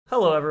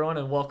Hello, everyone,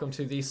 and welcome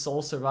to the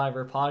Soul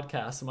Survivor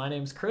podcast. My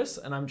name's Chris,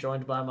 and I'm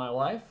joined by my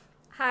wife.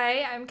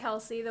 Hi, I'm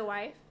Kelsey, the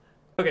wife.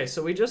 Okay,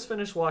 so we just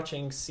finished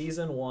watching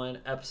Season 1,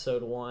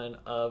 Episode 1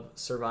 of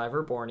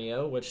Survivor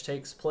Borneo, which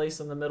takes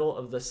place in the middle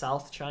of the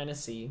South China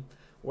Sea,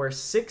 where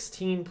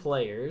 16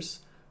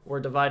 players were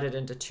divided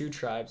into two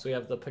tribes. We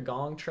have the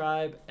Pagong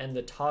tribe and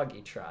the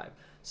Tagi tribe.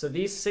 So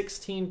these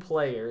 16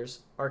 players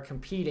are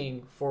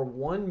competing for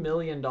 $1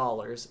 million in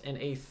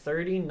a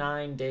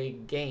 39-day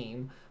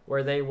game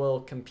where they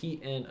will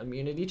compete in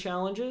immunity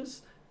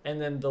challenges,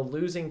 and then the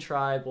losing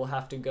tribe will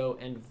have to go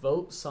and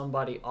vote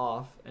somebody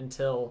off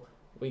until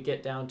we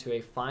get down to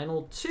a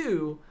final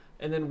two,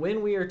 and then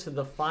when we are to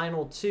the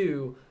final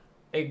two,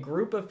 a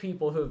group of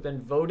people who have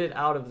been voted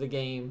out of the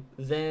game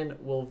then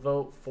will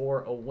vote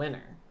for a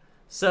winner.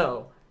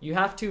 So you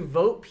have to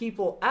vote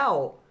people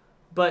out,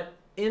 but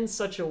in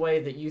such a way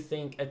that you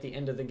think at the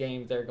end of the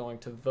game they're going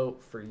to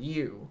vote for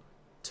you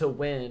to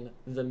win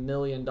the $1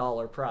 million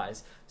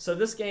prize. So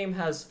this game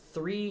has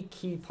three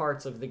key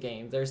parts of the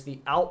game. There's the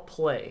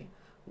outplay,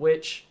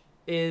 which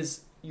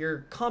is your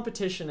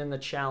competition in the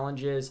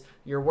challenges,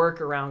 your work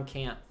around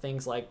camp,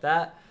 things like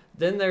that.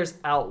 Then there's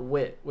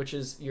outwit, which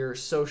is your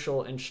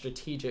social and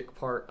strategic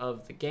part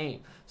of the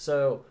game.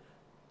 So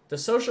the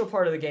social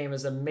part of the game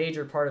is a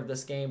major part of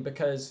this game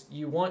because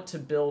you want to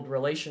build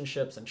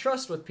relationships and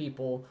trust with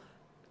people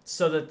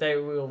so that they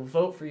will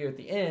vote for you at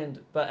the end,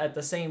 but at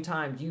the same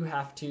time, you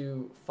have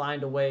to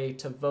find a way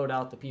to vote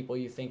out the people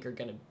you think are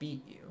going to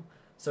beat you.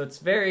 So it's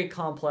very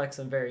complex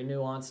and very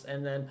nuanced.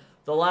 And then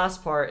the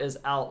last part is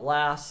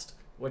outlast,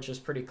 which is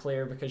pretty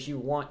clear because you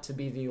want to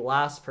be the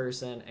last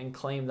person and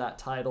claim that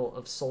title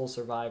of Soul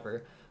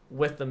Survivor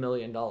with the $1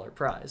 million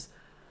prize.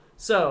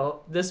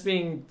 So this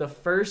being the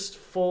first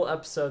full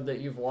episode that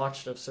you've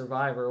watched of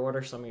Survivor, what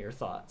are some of your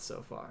thoughts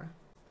so far?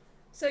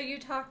 So you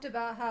talked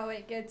about how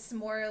it gets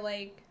more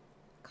like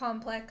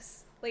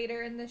complex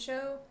later in the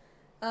show,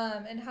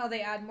 and how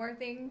they add more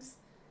things.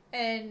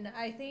 And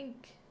I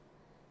think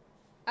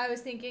I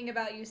was thinking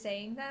about you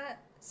saying that.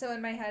 So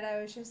in my head,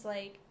 I was just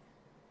like,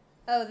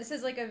 oh, this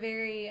is like a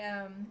very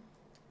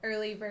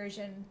early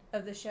version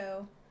of the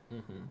show.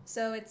 Mm-hmm.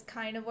 So it's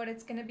kind of what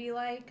it's going to be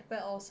like,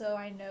 but also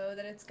I know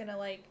that it's going to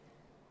like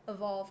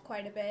evolve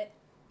quite a bit.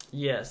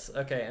 Yes,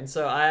 okay, and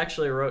so I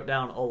actually wrote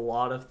down a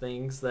lot of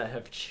things that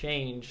have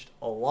changed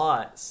a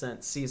lot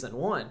since Season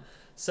 1.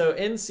 So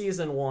in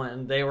Season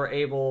 1, they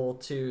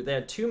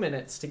had 2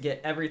 minutes to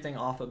get everything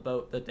off a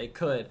boat that they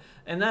could,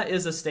 and that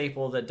is a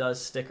staple that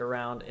does stick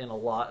around in a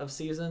lot of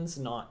seasons,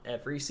 not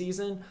every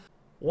season.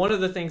 One of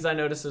the things I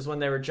noticed is when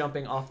they were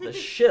jumping off the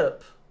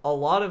ship, a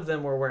lot of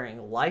them were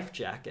wearing life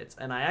jackets,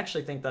 and I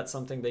actually think that's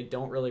something they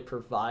don't really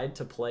provide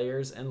to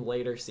players in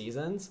later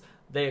seasons.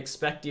 They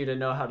expect you to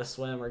know how to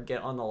swim or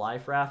get on the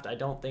life raft. I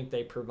don't think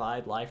they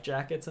provide life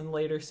jackets in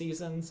later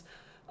seasons.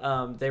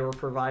 They were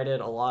provided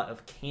a lot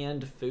of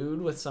canned food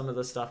with some of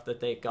the stuff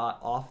that they got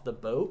off the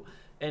boat.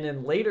 And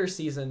in later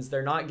seasons,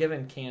 they're not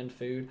given canned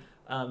food.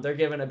 They're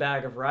given a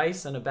bag of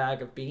rice and a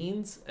bag of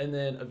beans. And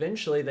then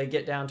eventually they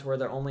get down to where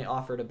they're only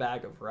offered a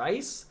bag of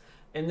rice.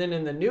 And then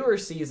in the newer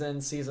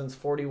seasons, seasons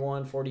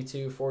 41,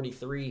 42,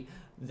 43,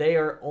 they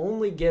are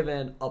only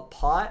given a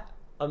pot,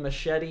 a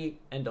machete,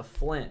 and a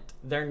flint.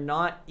 They're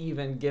not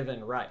even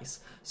given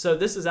rice. So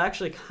this is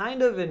actually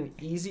kind of an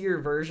easier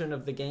version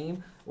of the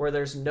game where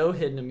there's no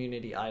hidden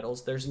immunity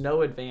idols. There's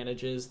no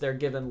advantages. They're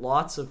given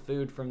lots of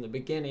food from the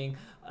beginning.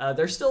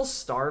 They're still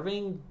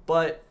starving,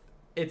 but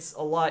it's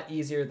a lot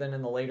easier than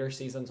in the later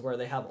seasons where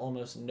they have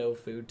almost no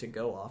food to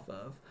go off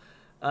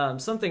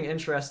of. Something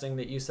interesting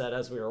that you said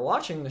as we were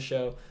watching the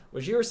show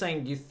was you were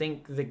saying you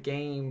think the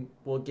game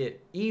will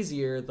get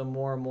easier the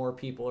more and more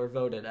people are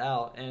voted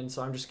out. And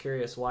so I'm just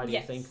curious, why do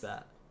you think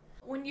that?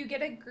 When you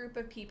get a group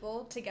of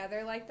people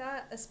together like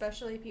that,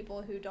 especially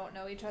people who don't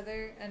know each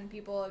other and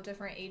people of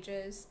different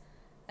ages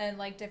and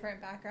like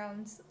different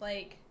backgrounds,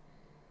 like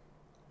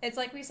it's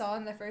like we saw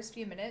in the first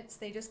few minutes,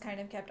 they just kind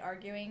of kept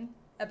arguing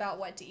about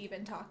what to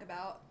even talk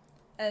about.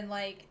 And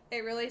like it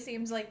really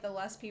seems like the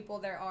less people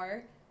there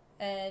are,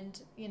 and,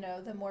 you know,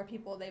 the more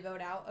people they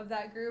vote out of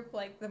that group,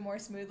 like, the more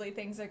smoothly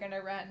things are going to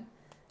run.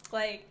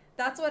 Like,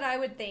 that's what I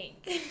would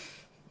think.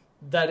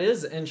 That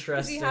is interesting.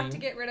 Because you have to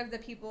get rid of the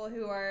people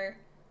who are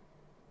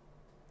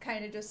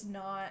kind of just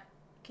not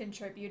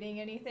contributing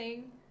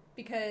anything.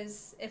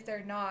 Because if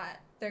they're not,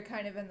 they're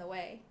kind of in the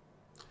way.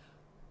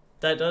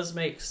 That does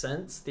make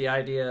sense, the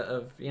idea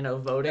of, you know,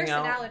 voting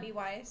out.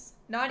 Personality-wise.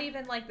 Not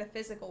even, like, the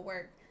physical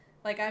work.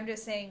 Like, I'm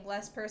just saying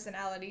less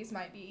personalities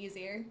might be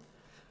easier.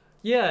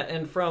 Yeah,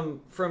 and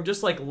from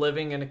just like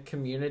living in a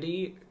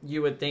community,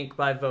 you would think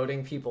by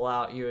voting people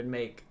out, you would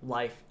make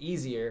life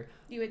easier.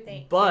 You would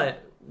think.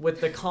 But with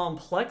the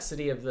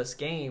complexity of this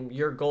game,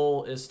 your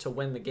goal is to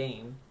win the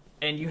game.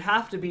 And you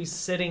have to be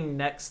sitting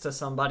next to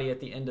somebody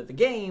at the end of the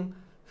game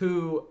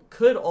who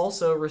could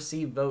also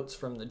receive votes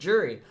from the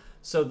jury.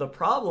 So the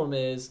problem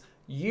is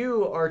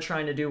you are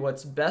trying to do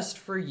what's best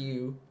for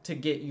you to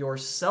get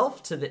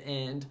yourself to the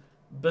end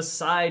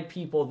beside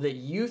people that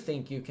you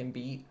think you can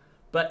beat,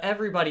 But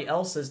everybody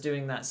else is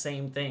doing that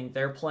same thing.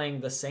 They're playing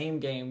the same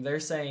game. They're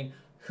saying,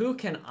 who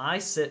can I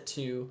sit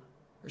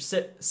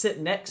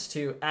next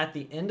to at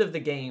the end of the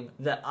game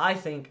that I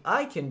think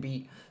I can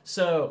beat?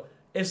 So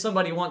if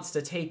somebody wants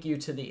to take you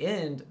to the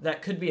end,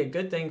 that could be a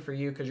good thing for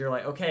you because you're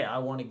like, okay, I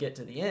want to get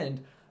to the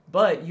end.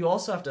 But you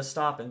also have to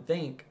stop and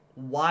think,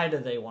 why do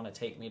they want to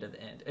take me to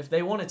the end? If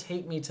they want to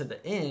take me to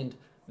the end,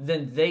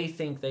 then they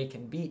think they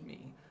can beat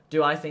me.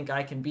 Do I think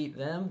I can beat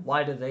them?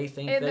 Why do they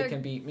think they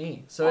can beat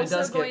me? So it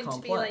does get complex.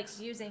 Also going to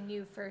be, using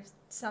you for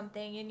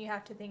something, and you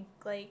have to think,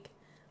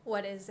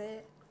 what is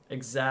it?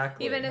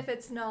 Exactly. Even if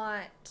it's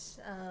not,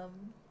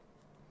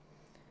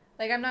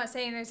 I'm not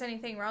saying there's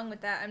anything wrong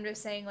with that. I'm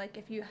just saying,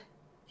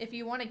 if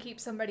you want to keep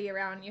somebody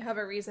around, you have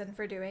a reason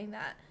for doing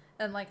that.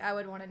 And, I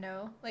would want to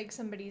know,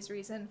 somebody's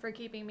reason for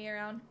keeping me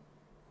around.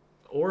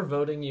 Or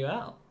voting you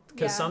out.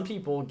 Because some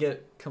people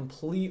get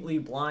completely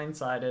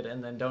blindsided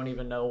and then don't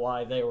even know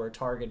why they were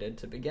targeted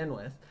to begin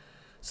with.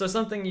 So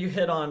something you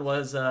hit on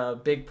was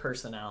big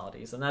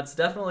personalities. And that's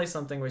definitely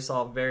something we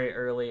saw very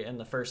early in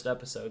the first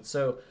episode.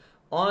 So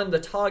on the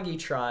Toggy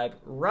tribe,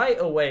 right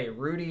away,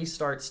 Rudy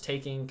starts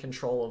taking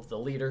control of the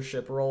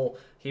leadership role.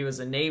 He was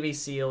a Navy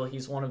SEAL.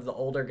 He's one of the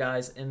older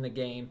guys in the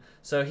game.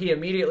 So he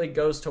immediately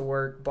goes to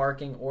work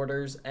barking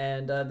orders.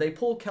 And they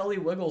pull Kelly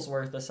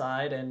Wigglesworth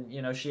aside.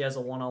 And, she has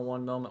a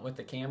one-on-one moment with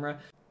the camera.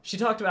 She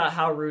talked about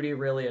how Rudy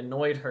really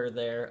annoyed her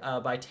there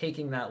by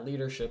taking that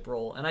leadership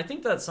role. And I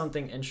think that's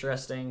something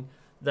interesting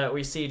that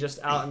we see just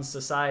out in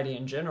society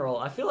in general.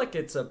 I feel like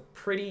it's a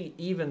pretty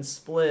even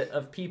split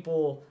of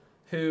people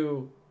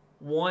who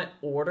want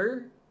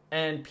order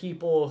and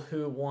people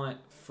who want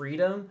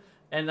freedom.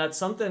 And that's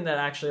something that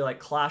actually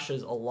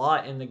clashes a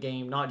lot in the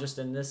game, not just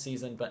in this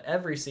season, but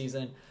every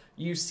season.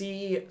 You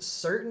see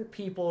certain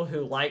people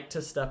who like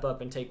to step up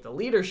and take the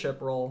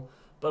leadership role,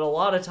 but a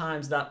lot of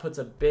times that puts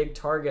a big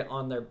target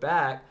on their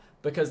back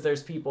because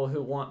there's people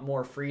who want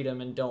more freedom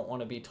and don't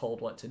want to be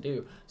told what to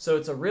do. So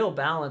it's a real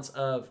balance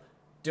of,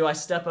 do I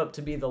step up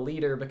to be the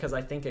leader because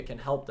I think it can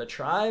help the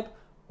tribe?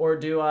 Or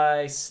do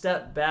I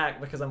step back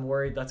because I'm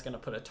worried that's going to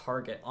put a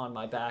target on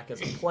my back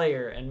as a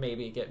player and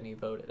maybe get me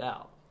voted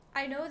out?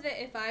 I know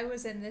that if I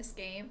was in this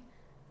game,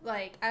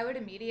 I would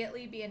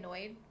immediately be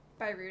annoyed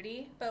by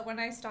Rudy. But when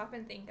I stop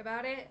and think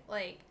about it,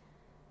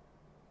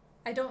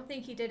 I don't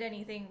think he did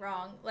anything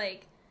wrong.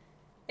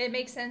 It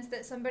makes sense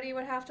that somebody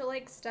would have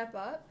to, step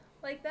up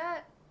like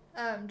that,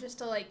 just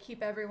to,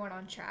 keep everyone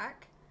on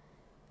track.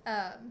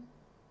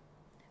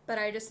 But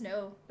I just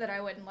know that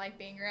I wouldn't like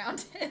being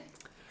around him.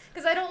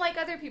 Because I don't like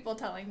other people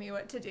telling me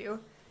what to do,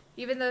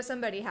 even though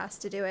somebody has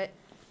to do it.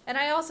 And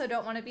I also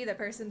don't want to be the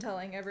person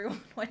telling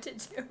everyone what to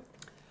do.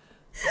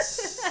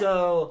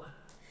 So,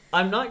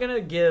 I'm not going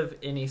to give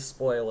any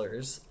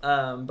spoilers,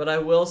 but I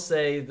will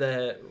say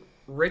that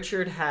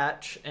Richard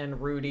Hatch and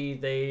Rudy,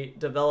 they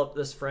developed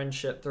this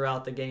friendship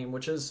throughout the game,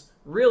 which is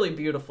really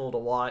beautiful to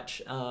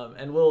watch,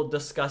 and we'll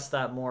discuss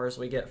that more as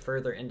we get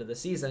further into the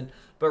season.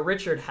 But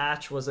Richard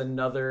Hatch was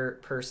another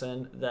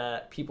person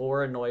that people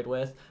were annoyed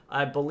with.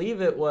 I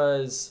believe it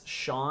was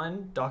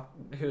Sean,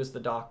 who's the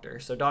doctor.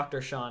 So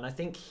Dr. Sean, I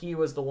think he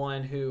was the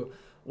one who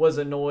was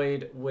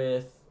annoyed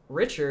with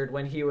Richard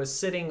when he was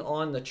sitting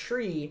on the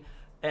tree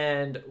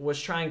and was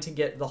trying to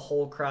get the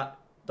whole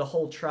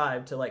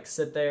tribe to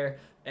sit there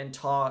and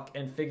talk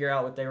and figure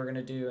out what they were going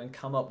to do and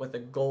come up with a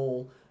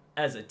goal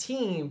as a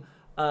team.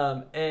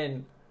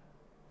 And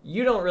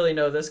you don't really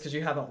know this because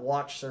you haven't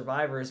watched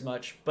Survivor as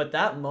much, but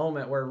that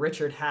moment where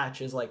Richard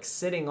Hatch is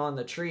sitting on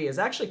the tree is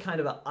actually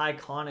kind of an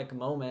iconic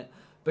moment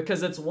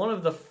because it's one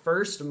of the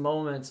first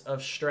moments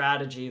of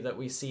strategy that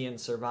we see in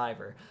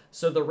Survivor.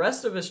 So the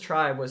rest of his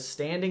tribe was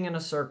standing in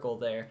a circle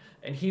there,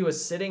 and he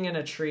was sitting in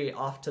a tree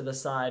off to the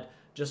side,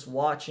 just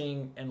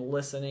watching and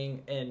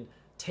listening and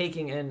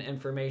taking in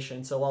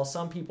information. So while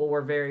some people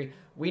were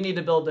we need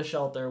to build the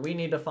shelter, we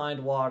need to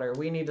find water,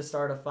 we need to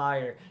start a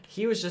fire,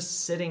 he was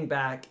just sitting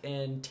back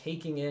and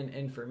taking in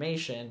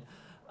information.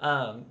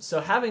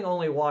 So having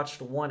only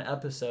watched one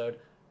episode,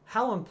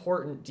 how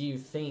important do you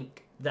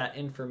think that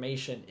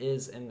information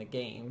is in the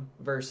game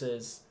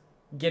versus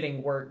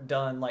getting work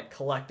done, like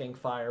collecting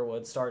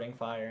firewood, starting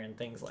fire, and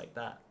things like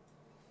that?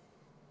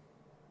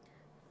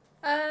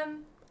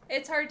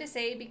 It's hard to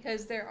say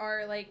because there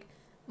are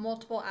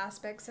multiple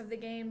aspects of the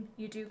game.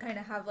 You do kind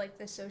of have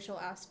the social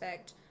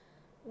aspect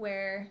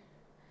where,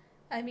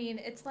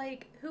 it's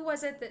who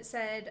was it that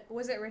said,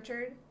 was it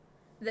Richard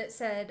that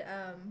said,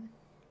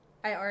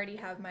 I already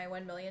have my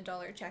 $1 million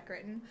check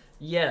written?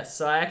 Yes,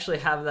 so I actually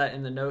have that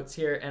in the notes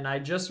here, and I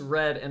just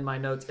read in my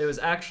notes, it was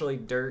actually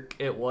Dirk,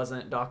 it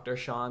wasn't Dr.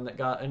 Sean that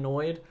got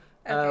annoyed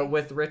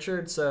with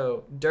Richard.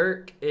 So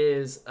Dirk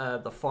is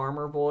the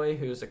farmer boy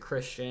who's a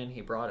Christian.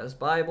 He brought his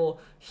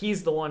Bible.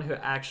 He's the one who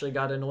actually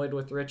got annoyed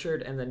with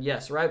Richard. And then,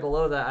 yes, right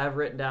below that, I've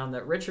written down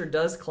that Richard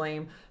does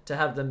claim to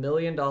have the $1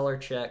 million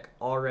check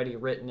already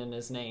written in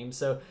his name.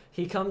 So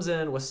he comes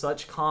in with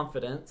such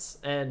confidence,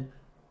 and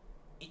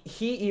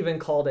he even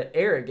called it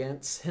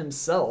arrogance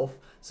himself.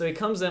 So he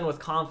comes in with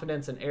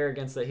confidence and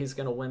arrogance that he's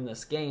going to win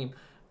this game.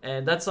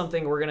 And that's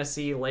something we're going to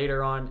see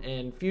later on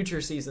in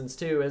future seasons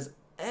too, is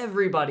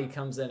everybody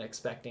comes in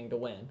expecting to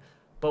win.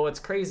 But what's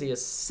crazy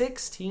is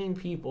 16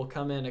 people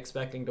come in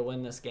expecting to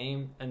win this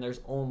game, and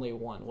there's only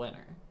one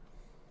winner.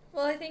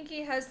 Well, I think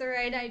he has the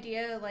right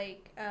idea,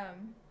 like,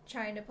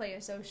 trying to play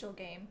a social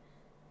game.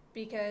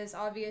 Because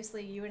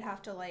obviously you would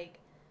have to, like,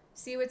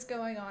 see what's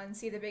going on,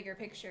 see the bigger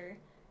picture.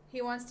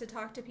 He wants to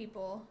talk to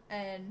people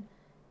and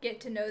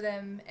get to know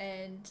them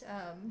and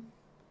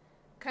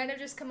kind of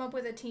just come up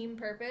with a team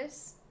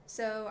purpose.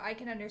 So I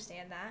can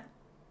understand that.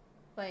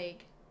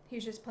 Like,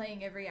 he's just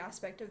playing every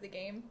aspect of the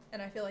game,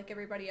 and I feel like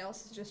everybody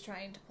else is just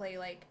trying to play,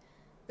 like,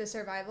 the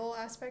survival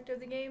aspect of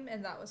the game,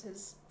 and that was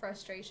his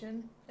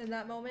frustration in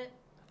that moment.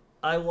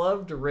 I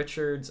loved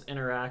Richard's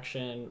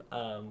interaction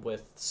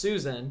with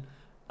Susan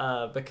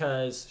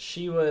because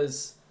she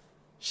was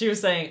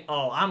saying,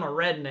 oh, I'm a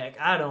redneck,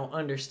 I don't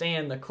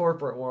understand the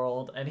corporate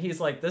world, and he's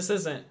like, this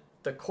isn't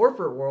the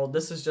corporate world,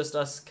 this is just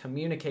us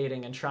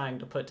communicating and trying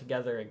to put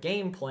together a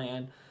game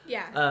plan.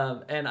 Yeah.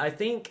 And I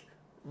think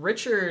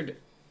Richard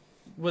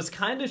was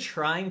kind of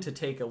trying to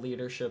take a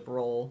leadership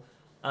role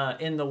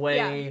in the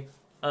way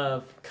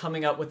of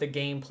coming up with a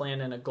game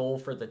plan and a goal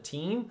for the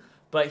team,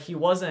 but he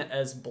wasn't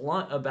as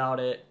blunt about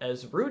it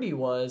as Rudy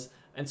was.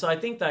 And so I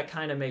think that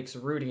kind of makes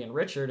Rudy and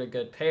Richard a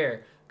good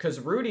pair, because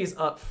Rudy's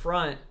up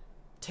front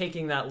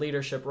taking that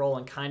leadership role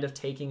and kind of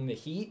taking the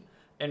heat,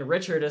 and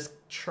Richard is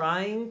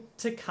trying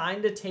to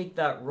kind of take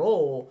that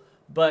role,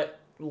 but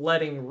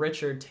letting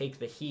Richard take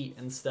the heat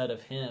instead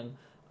of him.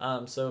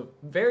 So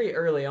very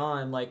early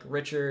on, like,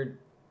 Richard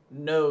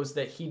knows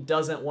that he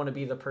doesn't want to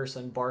be the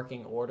person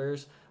barking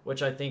orders,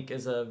 which I think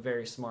is a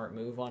very smart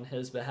move on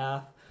his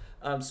behalf.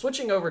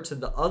 Switching over to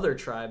the other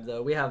tribe,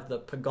 though, we have the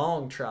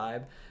Pagong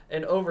tribe.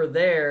 And over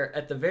there,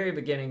 at the very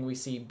beginning, we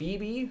see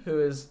Bibi,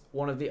 who is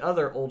one of the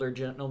other older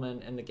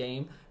gentlemen in the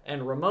game,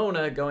 and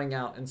Ramona going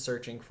out and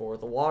searching for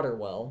the water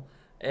well.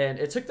 And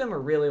it took them a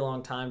really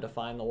long time to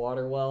find the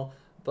water well,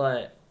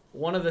 but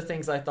one of the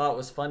things I thought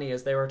was funny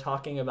is they were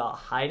talking about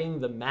hiding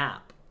the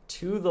map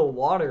to the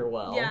water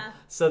well,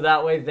 so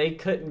that way they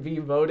couldn't be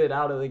voted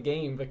out of the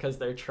game because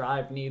their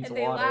tribe needs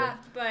water. And they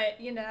laughed,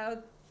 but, you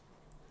know,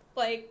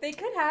 like, they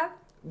could have.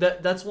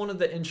 That's one of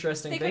the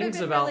interesting things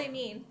about... really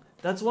mean.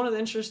 That's one of the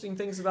interesting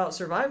things about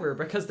Survivor,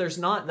 because there's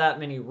not that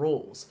many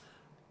rules.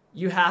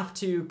 You have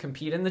to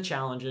compete in the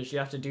challenges, you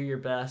have to do your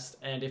best,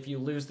 and if you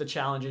lose the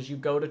challenges, you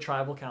go to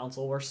tribal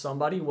council where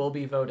somebody will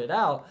be voted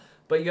out,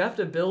 but you have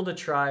to build a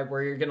tribe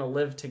where you're going to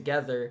live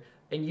together,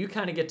 and you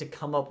kind of get to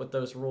come up with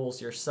those rules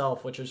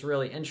yourself, which is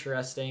really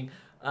interesting.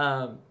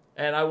 And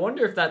I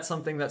wonder if that's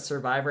something that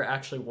Survivor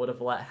actually would have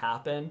let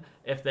happen,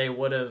 if they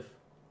would have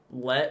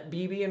let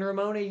Bibi and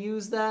Ramona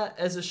use that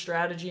as a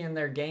strategy in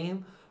their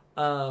game.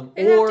 They'd have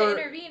to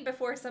intervene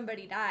before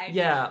somebody died.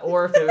 Yeah,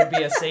 or if it would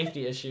be a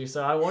safety issue.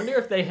 So I wonder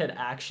if they had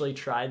actually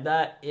tried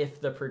that,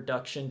 if the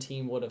production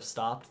team would have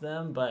stopped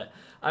them. But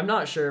I'm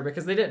not sure,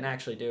 because they didn't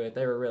actually do it.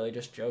 They were really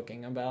just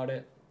joking about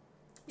it.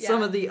 Yeah.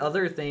 Some of the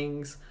other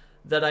things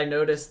that I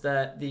noticed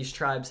that these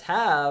tribes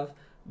have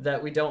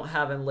that we don't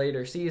have in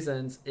later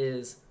seasons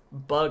is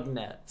bug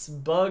nets.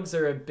 Bugs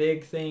are a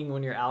big thing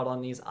when you're out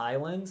on these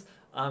islands.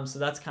 So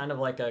that's kind of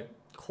like a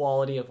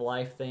quality of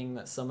life thing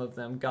that some of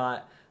them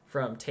got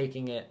from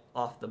taking it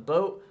off the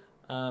boat.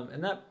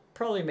 And that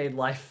probably made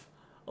life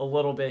a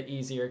little bit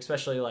easier,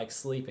 especially like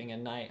sleeping at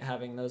night,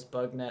 having those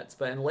bug nets.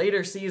 But in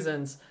later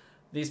seasons,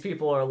 these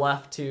people are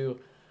left to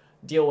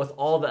deal with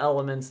all the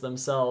elements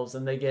themselves,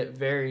 and they get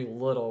very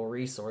little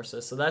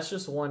resources. So that's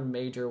just one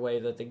major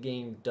way that the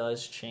game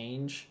does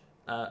change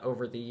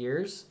over the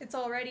years. It's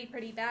already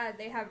pretty bad.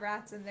 They have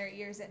rats in their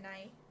ears at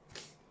night.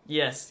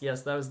 Yes,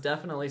 that was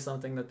definitely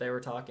something that they were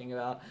talking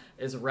about,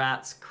 is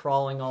rats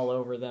crawling all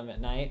over them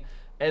at night.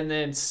 And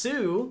then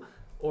Sue,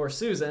 or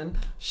Susan,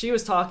 she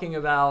was talking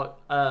about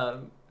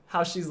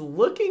how she's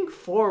looking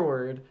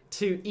forward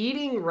to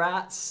eating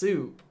rat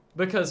soup,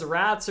 because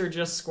rats are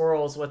just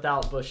squirrels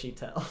without bushy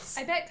tails.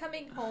 I bet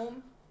coming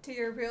home to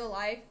your real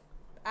life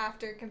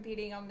after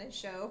competing on this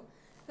show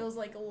feels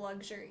like a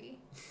luxury.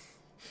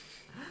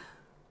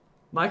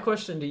 My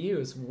question to you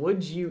is,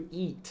 would you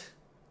eat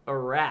a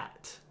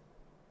rat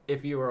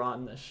if you were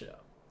on this show?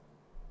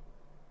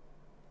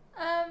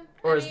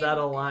 Or is that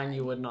a line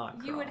you would not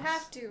cross? You would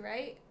have to,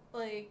 right?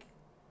 Like,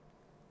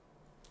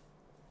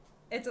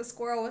 it's a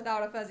squirrel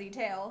without a fuzzy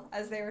tail,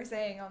 as they were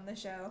saying on the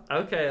show.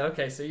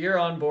 Okay, so you're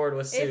on board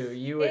with Sue.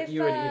 You would eat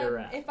a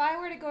rat. If I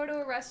were to go to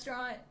a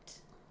restaurant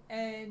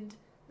and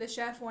the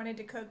chef wanted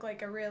to cook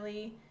like a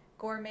really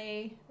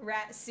gourmet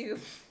rat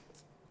soup,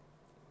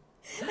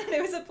 and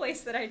it was a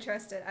place that I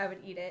trusted, I would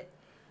eat it.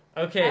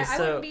 Okay, I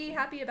wouldn't be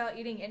happy about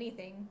eating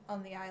anything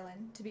on the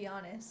island, to be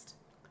honest.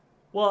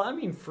 Well, I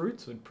mean,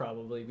 fruits would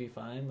probably be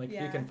fine. Like,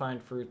 you can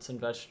find fruits and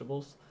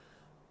vegetables.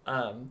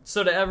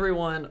 So to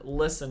everyone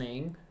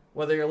listening,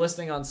 whether you're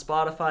listening on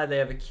Spotify, they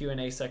have a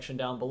Q&A section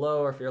down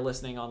below, or if you're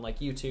listening on, like,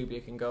 YouTube,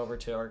 you can go over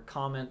to our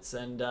comments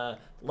and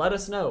let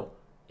us know.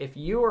 If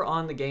you were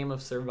on the game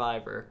of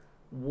Survivor,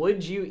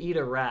 would you eat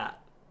a rat?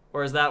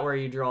 Or is that where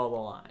you draw the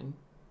line?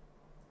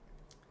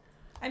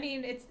 I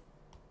mean,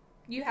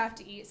 you have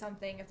to eat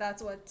something. If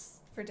that's what's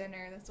for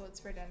dinner, that's what's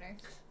for dinner.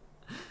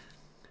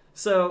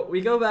 So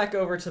we go back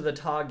over to the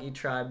Toggy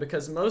tribe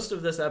because most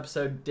of this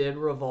episode did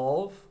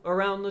revolve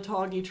around the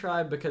Toggy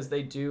tribe because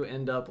they do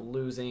end up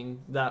losing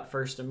that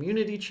first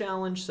immunity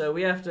challenge. So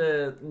we have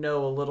to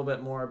know a little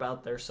bit more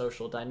about their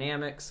social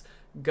dynamics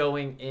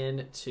going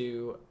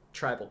into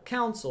tribal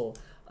council.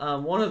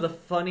 One of the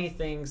funny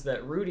things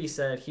that Rudy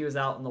said, he was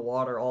out in the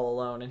water all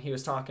alone, and he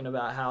was talking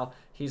about how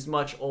he's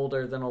much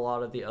older than a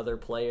lot of the other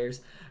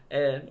players.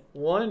 And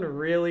one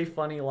really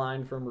funny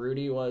line from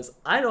Rudy was,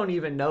 "I don't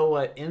even know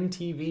what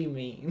MTV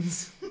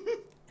means."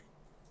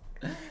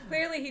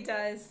 Clearly he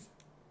does.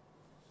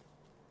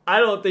 I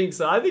don't think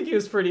so. I think he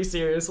was pretty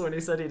serious when he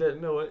said he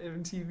didn't know what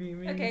MTV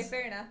means. Okay,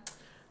 fair enough.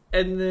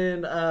 And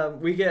then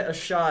we get a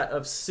shot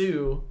of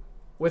Sue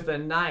with a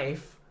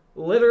knife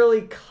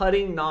literally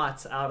cutting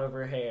knots out of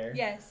her hair.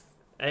 Yes.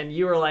 And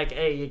you were like,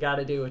 hey, you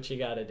gotta do what you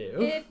gotta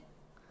do.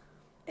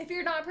 If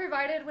you're not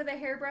provided with a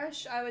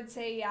hairbrush, I would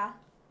say, yeah,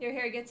 your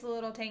hair gets a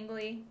little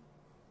tangly.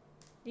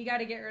 You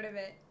gotta get rid of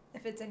it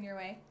if it's in your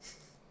way.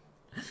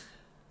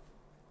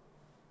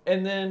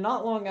 And then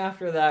not long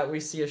after that, we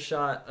see a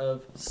shot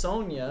of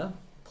Sonia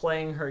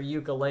playing her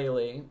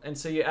ukulele. And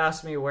so you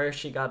asked me where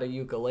she got a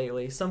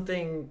ukulele.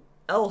 Something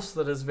else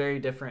that is very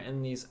different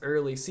in these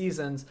early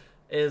seasons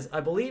is I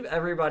believe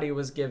everybody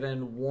was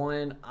given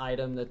one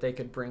item that they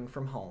could bring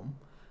from home.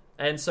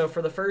 And so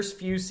for the first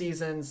few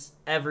seasons,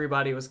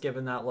 everybody was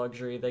given that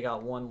luxury. They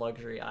got one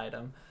luxury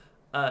item.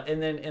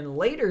 And then in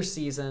later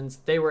seasons,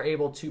 they were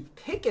able to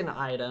pick an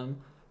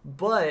item,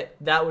 but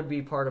that would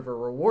be part of a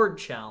reward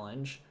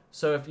challenge.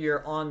 So if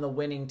you're on the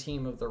winning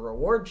team of the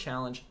reward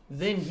challenge,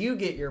 then you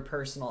get your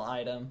personal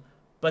item,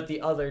 but the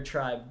other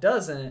tribe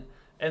doesn't.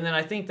 And then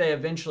I think they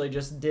eventually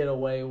just did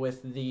away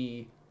with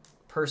the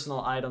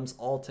personal items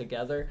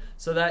altogether.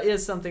 So that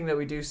is something that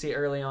we do see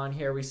early on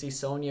here. We see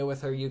Sonia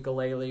with her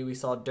ukulele. We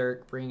saw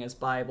Dirk bring his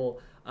Bible.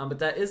 But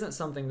that isn't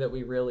something that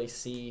we really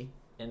see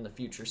in the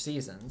future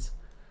seasons.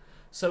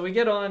 So we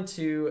get on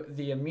to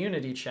the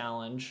immunity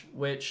challenge,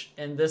 which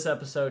in this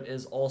episode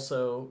is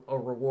also a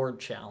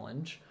reward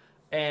challenge.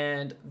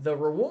 And the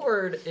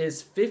reward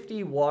is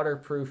 50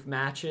 waterproof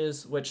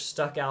matches, which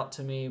stuck out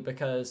to me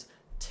because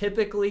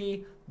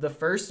typically the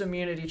first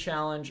immunity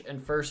challenge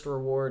and first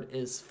reward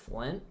is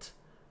flint,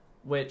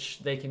 which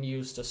they can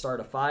use to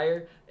start a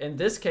fire. In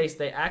this case,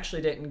 they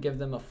actually didn't give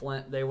them a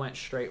flint. They went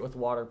straight with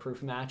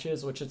waterproof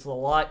matches, which is a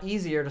lot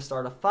easier to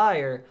start a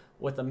fire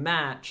with a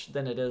match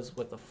than it is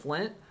with a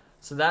flint.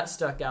 So that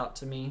stuck out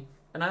to me.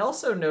 And I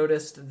also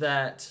noticed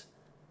that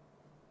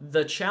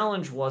the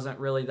challenge wasn't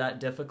really that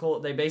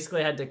difficult. They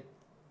basically had to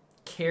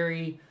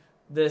carry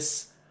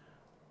this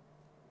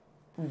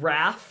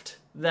raft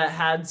that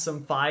had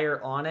some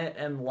fire on it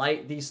and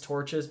light these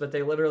torches, but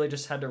they literally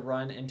just had to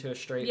run into a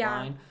straight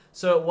line.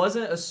 So it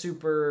wasn't a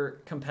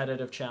super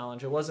competitive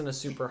challenge. It wasn't a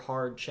super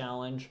hard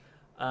challenge.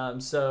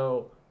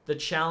 So the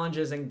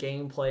challenges and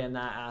gameplay in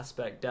that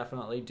aspect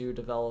definitely do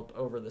develop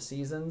over the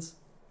seasons.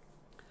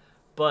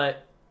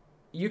 But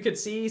you could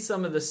see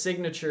some of the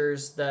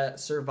signatures that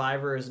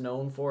Survivor is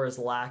known for is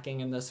lacking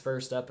in this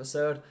first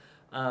episode.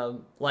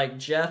 Like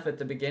Jeff at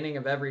the beginning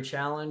of every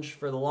challenge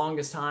for the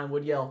longest time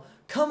would yell,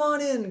 "Come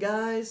on in,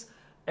 guys."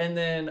 And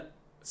then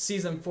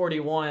season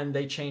 41,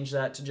 they changed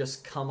that to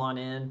just "come on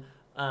in,"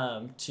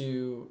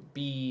 to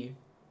be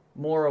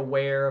more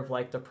aware of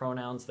like the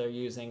pronouns they're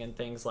using and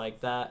things like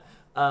that.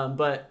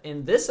 But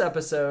in this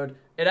episode,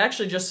 it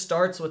actually just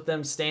starts with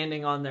them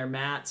standing on their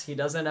mats. He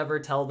doesn't ever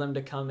tell them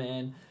to come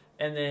in.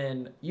 And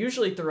then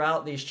usually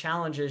throughout these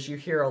challenges, you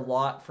hear a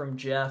lot from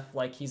Jeff.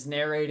 Like he's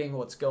narrating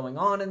what's going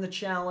on in the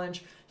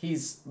challenge.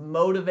 He's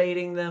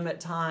motivating them at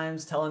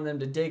times, telling them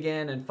to dig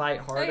in and fight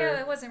harder. Oh yeah,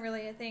 that wasn't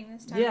really a thing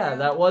this time. Yeah,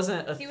 that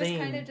wasn't a thing. thing. He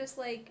was kind of just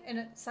like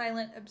a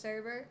silent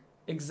observer.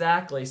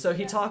 Exactly. So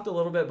he talked a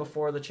little bit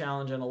before the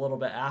challenge and a little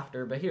bit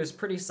after, but he was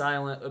pretty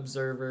silent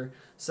observer.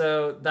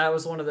 So that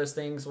was one of those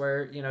things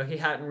where, you know, he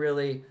hadn't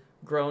really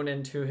grown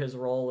into his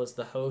role as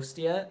the host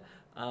yet.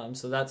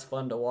 So that's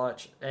fun to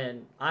watch.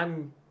 And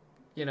I'm,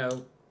 you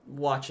know,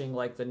 watching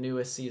like the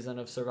newest season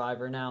of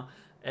Survivor now.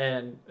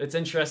 And it's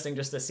interesting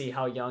just to see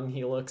how young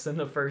he looks in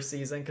the first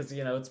season because,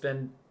 you know, it's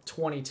been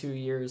 22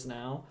 years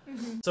now.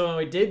 Mm-hmm. So when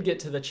we did get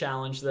to the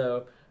challenge,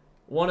 though,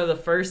 one of the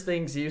first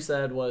things you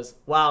said was,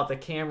 wow, the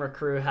camera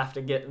crew have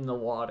to get in the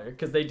water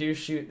because they do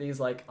shoot these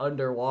like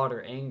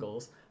underwater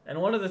angles.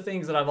 And one of the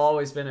things that I've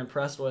always been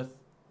impressed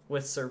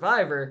with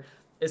Survivor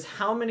is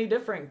how many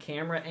different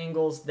camera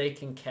angles they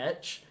can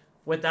catch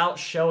without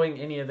showing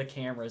any of the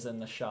cameras in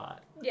the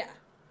shot. Yeah.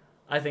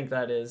 I think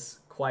that is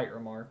quite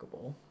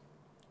remarkable.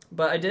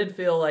 But I did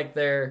feel like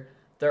their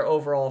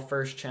overall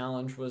first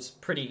challenge was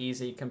pretty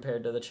easy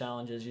compared to the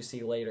challenges you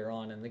see later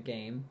on in the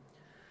game.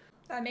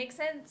 That makes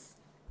sense.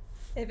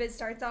 If it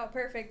starts out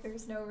perfect,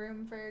 there's no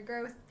room for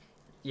growth.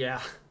 Yeah.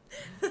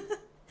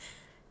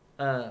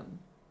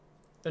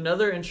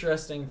 Another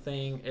interesting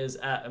thing is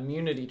at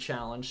Immunity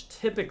Challenge,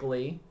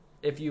 typically,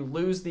 if you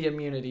lose the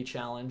Immunity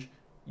Challenge,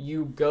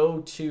 you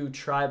go to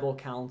Tribal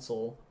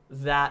Council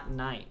that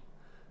night.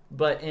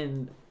 But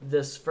in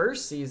this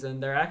first season,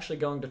 they're actually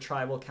going to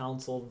tribal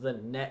council the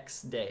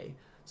next day.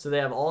 So they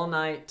have all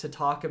night to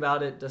talk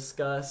about it,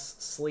 discuss,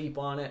 sleep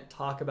on it,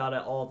 talk about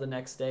it all the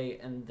next day,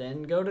 and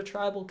then go to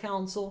tribal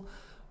council.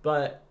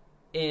 But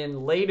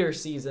in later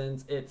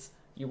seasons, it's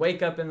you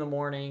wake up in the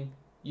morning,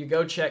 you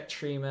go check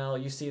tree mail,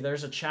 you see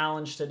there's a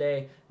challenge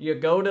today, you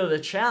go to the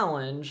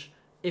challenge.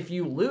 If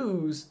you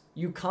lose,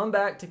 you come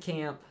back to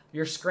camp,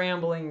 you're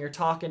scrambling, you're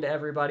talking to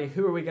everybody,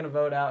 who are we going to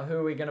vote out, who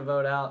are we going to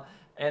vote out,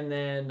 and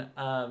then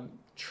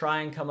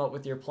try and come up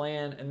with your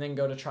plan, and then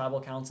go to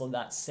tribal council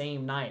that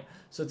same night.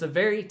 So it's a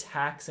very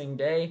taxing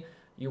day.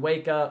 You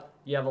wake up,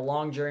 you have a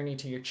long journey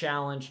to your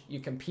challenge, you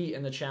compete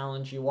in the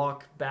challenge, you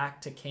walk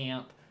back to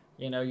camp.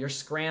 You know, you're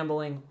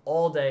scrambling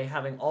all day,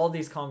 having all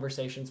these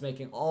conversations,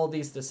 making all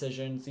these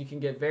decisions. You can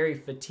get very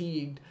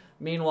fatigued.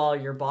 Meanwhile,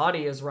 your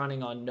body is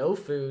running on no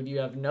food. You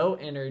have no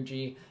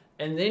energy.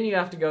 And then you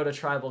have to go to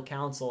tribal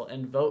council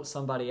and vote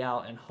somebody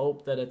out and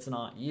hope that it's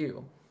not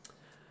you.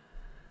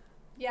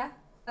 Yeah,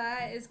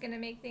 that is going to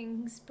make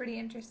things pretty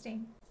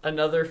interesting.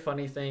 Another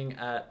funny thing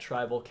at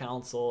tribal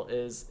council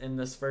is in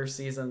this first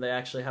season, they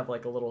actually have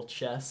like a little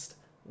chest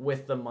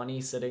with the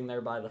money sitting there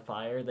by the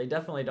fire. They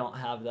definitely don't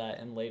have that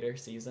in later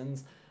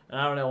seasons. And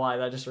I don't know why,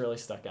 that just really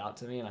stuck out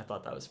to me, and I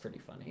thought that was pretty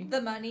funny.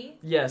 The money?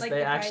 Yes, like they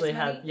the actually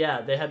prize had, money?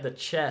 yeah, they had the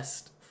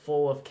chest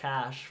full of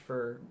cash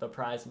for the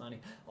prize money.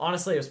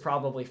 Honestly, it was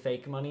probably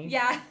fake money.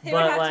 Yeah, it would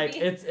But have like to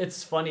be.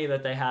 it's funny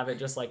that they have it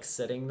just like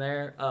sitting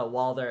there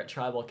while they're at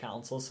tribal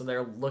council, so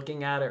they're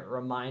looking at it,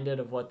 reminded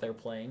of what they're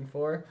playing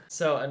for.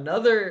 So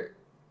another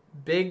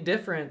big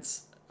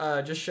difference,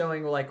 just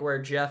showing like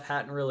where Jeff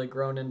hadn't really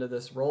grown into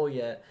this role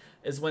yet,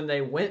 is when they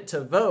went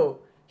to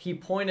vote, he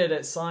pointed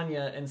at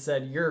Sonya and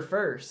said, "You're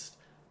first."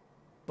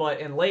 But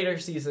in later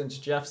seasons,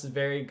 Jeff's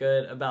very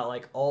good about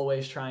like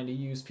always trying to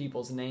use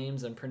people's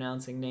names and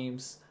pronouncing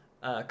names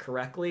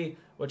correctly,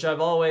 which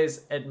I've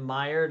always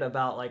admired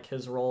about like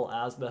his role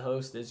as the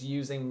host, is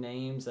using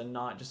names and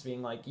not just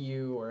being like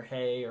you or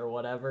hey or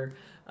whatever.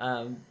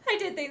 I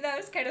did think that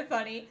was kind of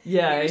funny.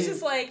 Yeah, He was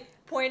just like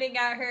pointing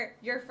at her,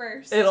 "You're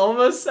first." It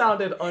almost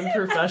sounded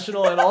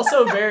unprofessional and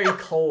also very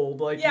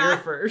cold, like Yeah. you're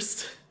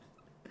first.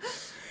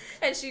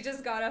 And she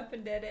just got up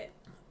and did it.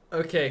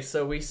 Okay,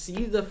 so we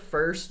see the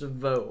first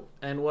vote,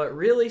 and what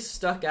really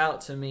stuck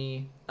out to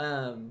me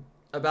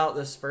about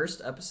this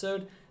first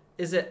episode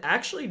is it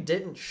actually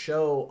didn't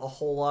show a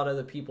whole lot of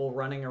the people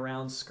running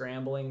around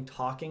scrambling,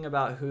 talking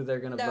about who they're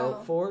going to No.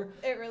 vote for.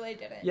 It really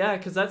didn't. Yeah,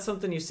 because that's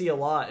something you see a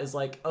lot is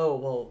like, oh,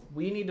 well,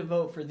 we need to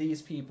vote for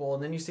these people,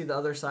 and then you see the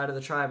other side of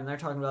the tribe, and they're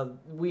talking about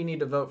we need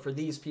to vote for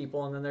these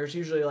people, and then there's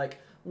usually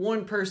like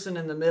one person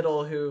in the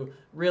middle who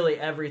really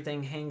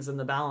everything hangs in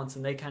the balance,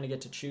 and they kind of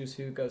get to choose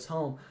who goes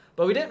home.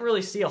 But we didn't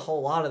really see a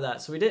whole lot of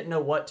that, so we didn't know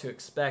what to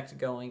expect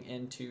going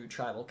into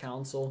tribal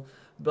council.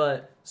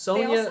 But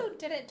Sonya, They also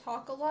didn't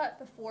talk a lot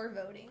before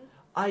voting.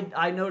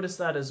 I noticed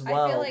that as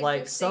well. I feel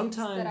like the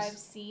sometimes things that I've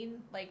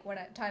seen,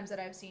 like times that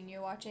I've seen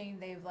you watching,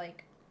 they've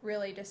like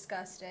really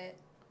discussed it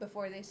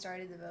before they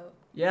started the vote.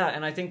 Yeah,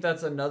 and I think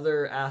that's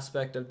another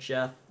aspect of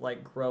Jeff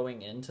like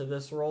growing into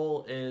this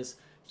role is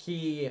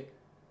he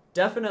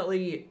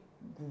definitely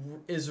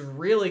is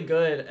really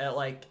good at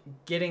like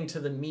getting to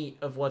the meat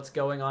of what's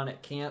going on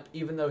at camp,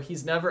 even though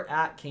he's never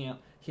at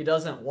camp. He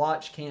doesn't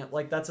watch camp.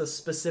 Like, that's a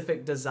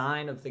specific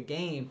design of the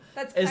game.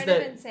 That's kind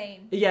of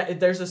insane. Yeah,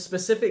 there's a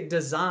specific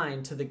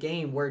design to the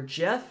game where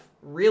Jeff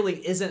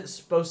really isn't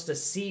supposed to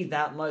see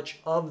that much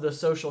of the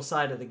social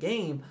side of the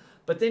game,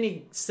 but then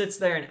he sits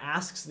there and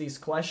asks these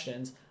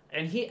questions,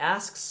 and he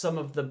asks some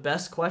of the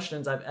best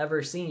questions I've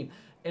ever seen.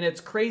 And it's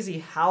crazy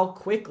how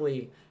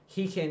quickly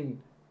he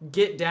can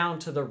get down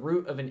to the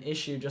root of an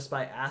issue just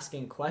by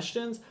asking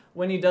questions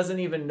when he doesn't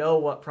even know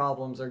what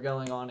problems are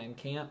going on in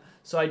camp.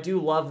 So I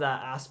do love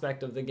that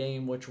aspect of the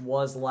game, which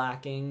was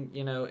lacking,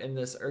 in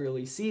this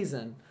early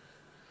season.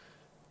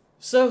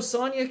 So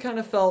Sonya kind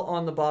of felt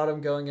on the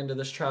bottom going into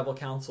this tribal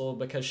council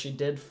because she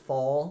did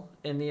fall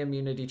in the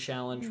immunity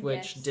challenge,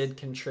 which Yes. did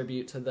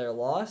contribute to their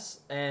loss.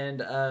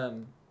 And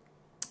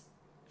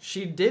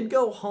she did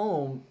go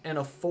home in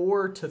a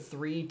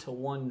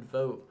 4-3-1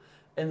 vote.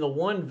 And the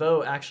one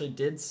vote actually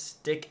did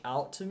stick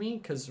out to me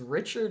because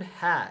Richard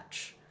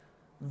Hatch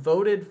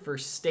voted for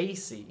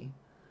Stacy,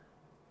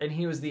 and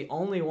he was the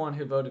only one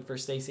who voted for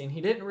Stacy, and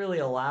he didn't really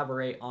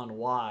elaborate on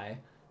why.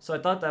 So I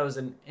thought that was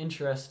an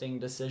interesting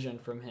decision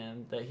from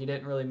him, that he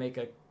didn't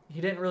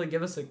really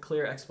give us a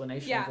clear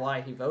explanation of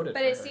why he voted for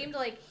her. But it seemed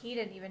like he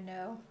didn't even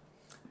know.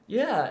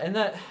 Yeah, and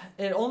that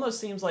it almost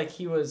seems like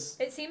he was...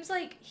 It seems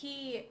like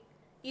he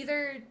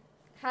either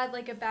had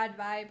like a bad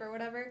vibe or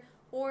whatever,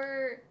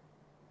 or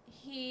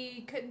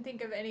he couldn't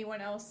think of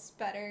anyone else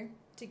better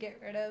to get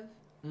rid of.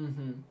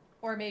 Mm-hmm.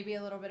 Or maybe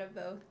a little bit of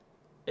both.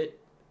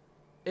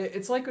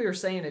 It's like we were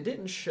saying, it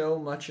didn't show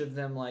much of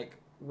them like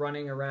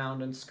running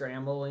around and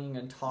scrambling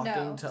and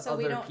talking to so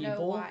other we don't people.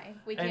 know why.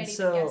 We can't even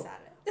so guess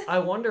at it. I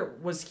wonder,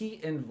 was he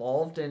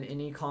involved in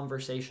any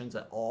conversations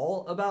at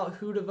all about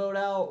who to vote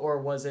out, or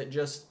was it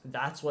just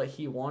that's what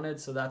he wanted,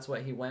 so that's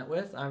what he went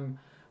with? I'm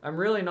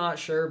really not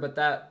sure, but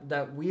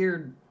that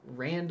weird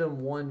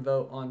random one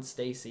vote on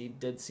Stacy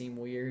did seem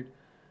weird.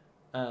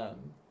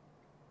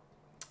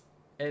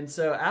 And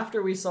so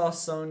after we saw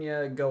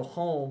Sonia go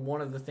home,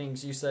 one of the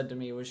things you said to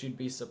me was you'd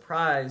be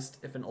surprised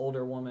if an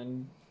older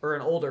woman or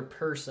an older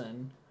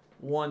person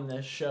won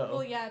this show.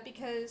 Well, yeah,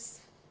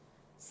 because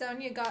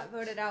Sonia got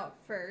voted out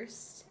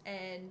first,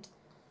 and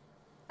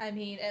I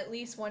mean, at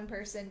least one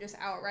person just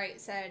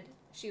outright said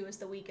she was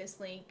the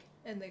weakest link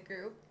in the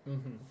group.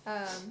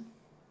 Mm-hmm.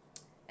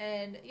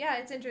 And yeah,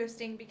 it's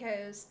interesting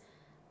because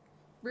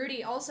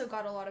Rudy also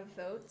got a lot of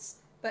votes,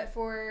 but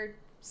for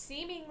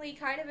seemingly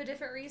kind of a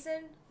different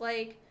reason.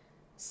 Like,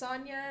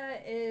 Sonia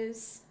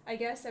is, I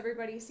guess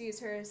everybody sees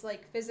her as,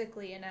 like,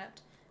 physically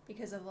inept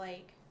because of,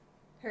 like,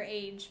 her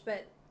age,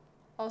 but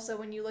also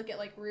when you look at,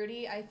 like,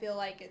 Rudy, I feel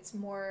like it's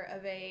more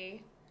of a,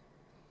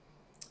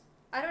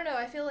 I don't know,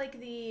 I feel like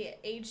the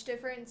age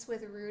difference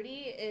with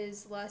Rudy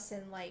is less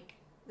in, like,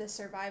 the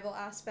survival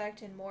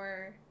aspect and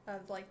more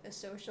of, like, the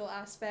social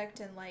aspect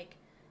and, like,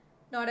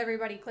 not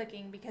everybody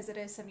clicking because it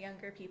is some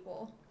younger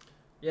people.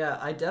 Yeah,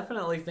 I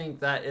definitely think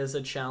that is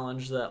a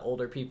challenge that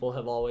older people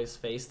have always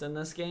faced in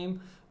this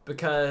game,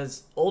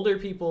 because older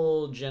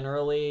people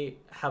generally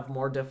have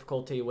more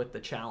difficulty with the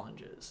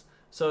challenges.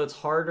 So it's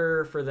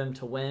harder for them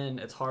to win,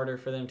 it's harder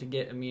for them to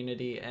get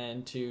immunity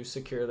and to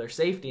secure their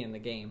safety in the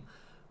game.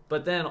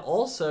 But then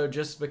also,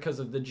 just because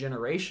of the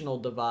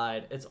generational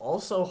divide, it's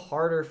also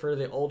harder for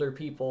the older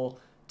people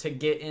to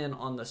get in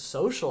on the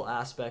social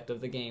aspect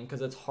of the game,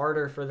 because it's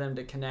harder for them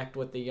to connect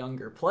with the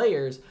younger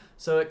players.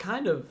 So it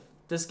kind of,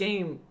 this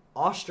game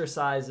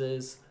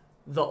ostracizes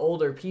the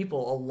older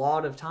people a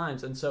lot of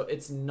times, and so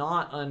it's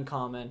not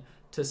uncommon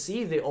to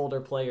see the older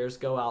players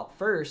go out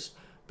first,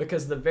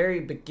 because the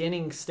very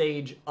beginning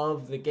stage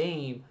of the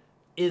game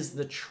is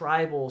the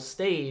tribal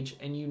stage,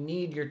 and you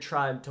need your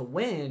tribe to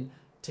win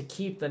to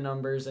keep the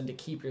numbers and to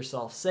keep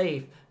yourself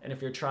safe. And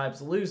if your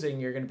tribe's losing,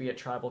 you're going to be at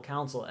tribal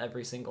council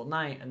every single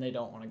night, and they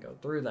don't want to go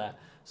through that.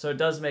 So it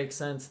does make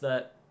sense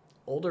that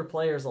older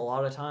players a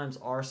lot of times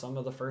are some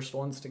of the first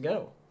ones to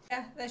go.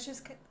 Yeah, that's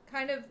just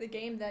kind of the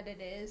game that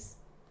it is.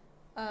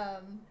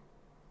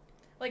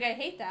 Like, I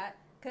hate that,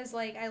 because,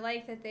 like, I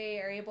like that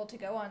they are able to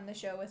go on the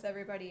show with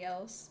everybody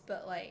else,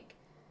 but, like,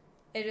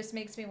 it just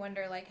makes me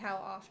wonder, like, how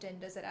often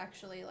does it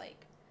actually,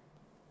 like,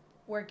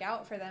 work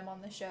out for them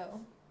on the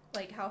show?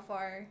 Like, how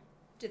far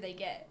do they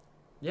get?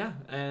 Yeah,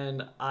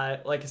 and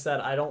like I said,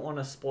 I don't want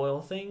to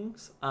spoil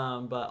things,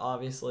 but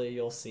obviously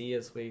you'll see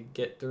as we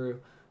get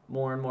through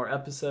more and more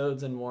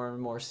episodes and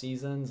more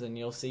seasons, and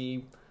you'll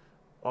see,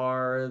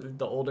 are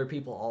the older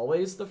people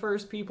always the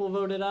first people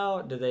voted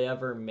out? Do they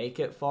ever make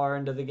it far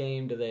into the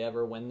game? Do they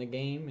ever win the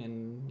game?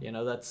 And, you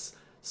know, that's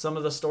some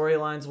of the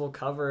storylines we'll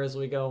cover as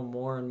we go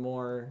more and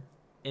more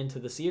into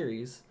the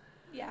series.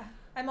 Yeah.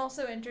 I'm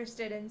also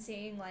interested in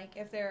seeing, like,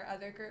 if there are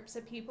other groups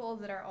of people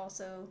that are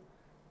also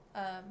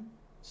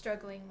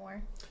struggling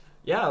more.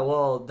 Yeah,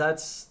 well,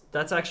 that's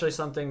actually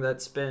something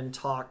that's been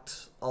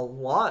talked a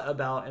lot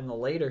about in the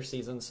later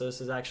seasons, so this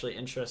is actually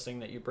interesting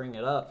that you bring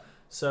it up.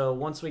 So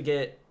once we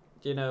get,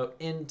 you know,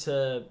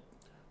 into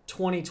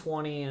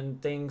 2020 and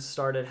things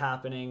started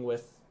happening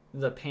with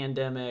the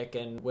pandemic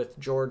and with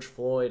George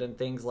Floyd and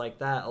things like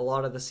that, a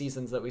lot of the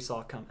seasons that we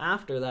saw come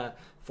after that,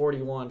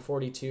 41,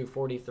 42,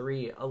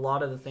 43, a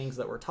lot of the things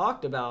that were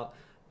talked about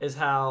is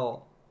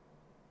how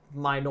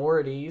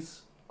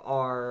minorities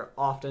are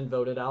often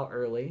voted out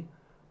early.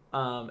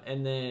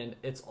 And then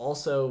it's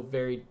also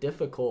very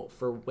difficult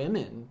for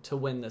women to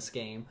win this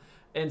game.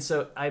 And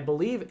so I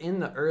believe in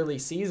the early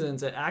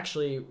seasons, it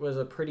actually was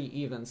a pretty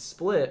even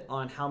split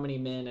on how many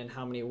men and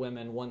how many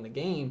women won the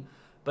game.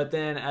 But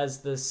then as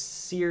the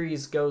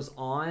series goes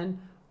on,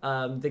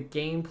 the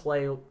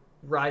gameplay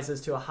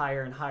rises to a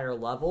higher and higher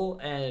level,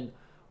 and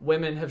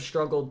women have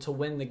struggled to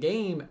win the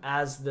game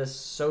as this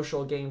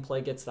social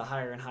gameplay gets to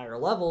higher and higher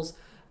levels.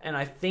 And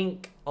I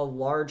think a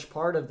large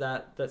part of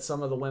that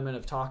some of the women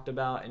have talked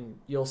about, and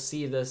you'll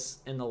see this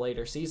in the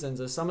later seasons,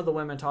 is some of the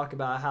women talk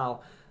about how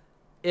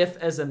if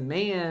as a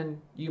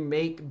man you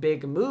make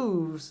big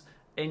moves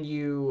and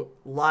you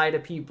lie to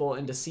people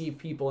and deceive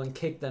people and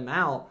kick them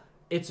out,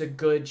 it's a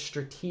good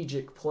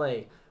strategic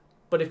play.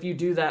 But if you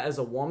do that as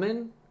a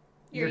woman,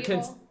 you're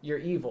evil. You're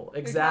evil.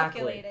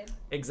 Exactly. You're calculated.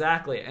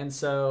 Exactly. And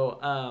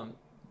so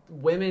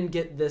women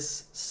get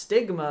this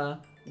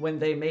stigma when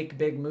they make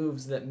big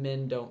moves that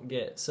men don't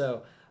get.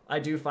 So I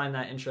do find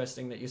that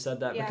interesting that you said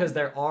that, because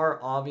there are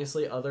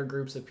obviously other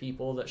groups of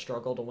people that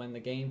struggle to win the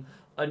game.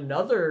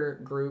 Another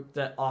group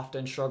that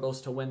often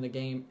struggles to win the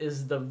game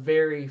is the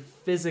very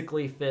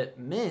physically fit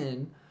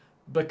men,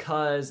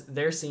 because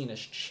they're seen as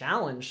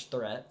challenge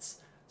threats.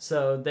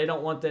 So they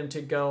don't want them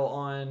to go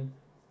on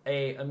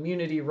a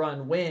immunity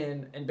run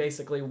win and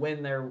basically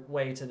win their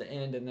way to the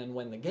end and then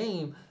win the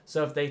game.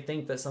 So if they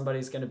think that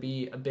somebody's going to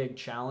be a big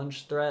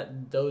challenge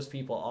threat, those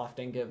people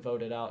often get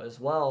voted out as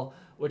well,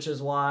 which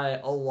is why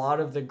a lot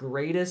of the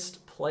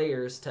greatest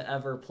players to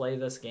ever play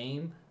this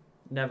game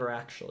never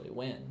actually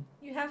win.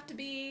 You have to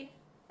be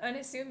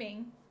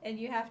unassuming, and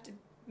you have to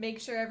make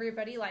sure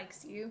everybody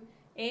likes you,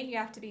 and you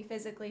have to be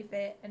physically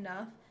fit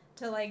enough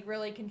to like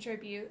really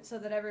contribute so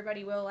that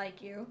everybody will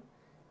like you,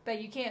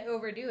 but you can't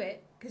overdo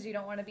it because you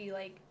don't want to be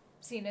like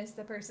seen as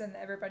the person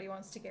that everybody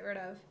wants to get rid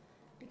of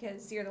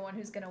because you're the one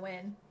who's going to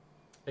win.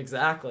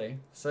 Exactly.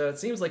 So it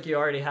seems like you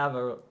already have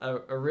a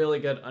really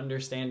good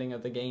understanding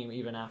of the game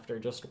even after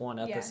just one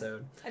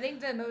episode. Yeah.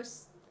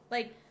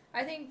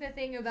 I think the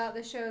thing about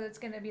the show that's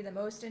going to be the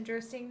most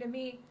interesting to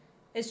me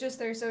is just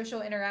their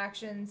social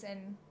interactions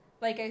and,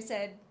 like I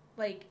said,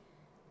 like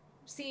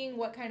seeing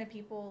what kind of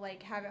people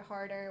like have it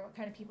harder, what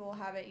kind of people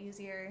have it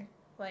easier.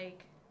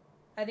 Like,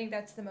 I think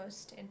that's the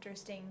most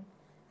interesting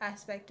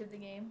aspect of the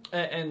game.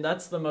 And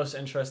that's the most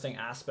interesting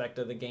aspect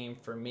of the game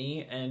for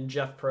me, and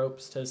Jeff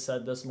Probst has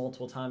said this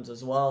multiple times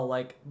as well.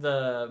 Like,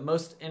 the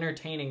most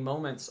entertaining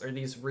moments are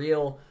these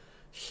real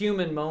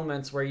human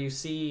moments where you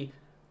see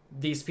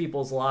these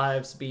people's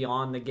lives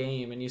beyond the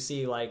game, and you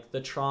see like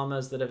the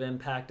traumas that have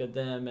impacted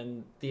them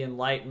and the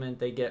enlightenment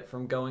they get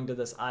from going to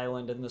this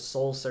island and the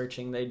soul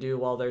searching they do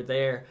while they're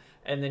there.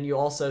 And then you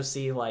also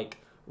see like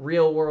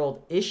real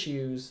world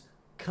issues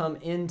come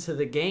into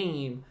the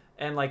game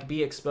and like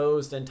be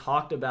exposed and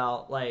talked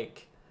about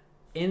like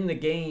in the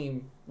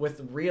game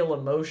with real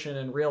emotion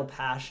and real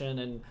passion.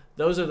 And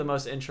those are the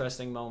most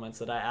interesting moments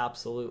that I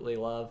absolutely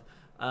love.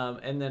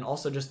 And then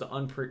also just the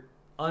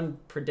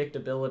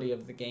unpredictability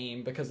of the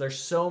game, because there's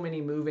so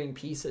many moving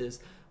pieces.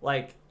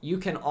 Like, you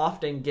can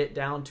often get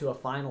down to a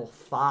final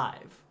 5.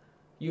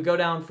 You go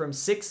down from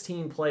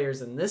 16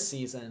 players in this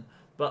season,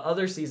 but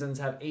other seasons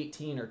have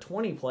 18 or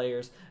 20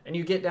 players, and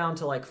you get down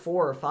to like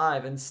 4 or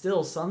 5, and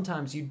still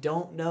sometimes you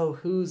don't know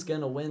who's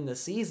going to win the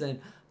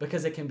season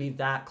because it can be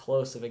that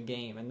close of a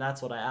game, and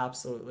that's what I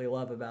absolutely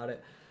love about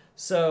it.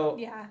 So,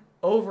 yeah.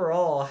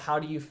 Overall, how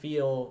do you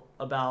feel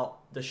about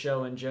the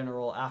show in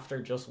general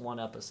after just one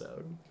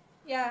episode?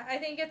 Yeah, I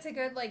think it's a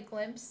good like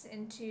glimpse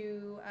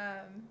into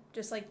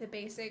just like the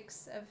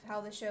basics of how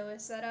the show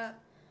is set up.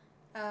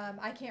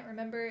 I can't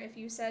remember if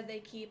you said they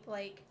keep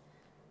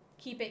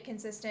it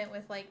consistent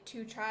with like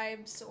 2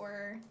 tribes,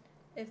 or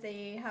if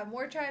they have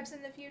more tribes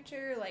in the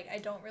future. Like, I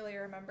don't really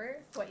remember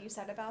what you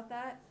said about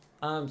that.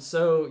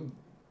 So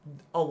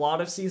a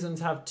lot of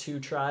seasons have 2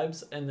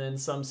 tribes, and then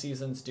some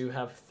seasons do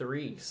have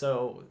 3.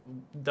 So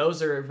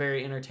those are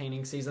very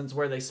entertaining seasons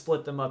where they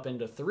split them up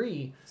into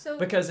 3.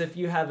 Because if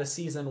you have a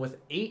season with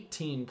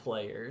 18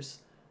 players,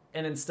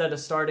 and instead of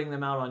starting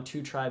them out on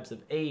 2 tribes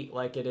of 8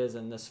 like it is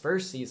in this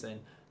first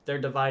season,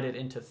 they're divided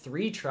into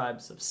 3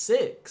 tribes of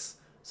 6.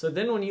 So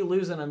then when you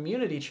lose an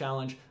immunity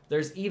challenge,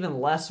 there's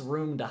even less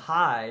room to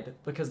hide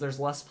because there's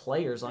less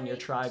players on your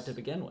tribe to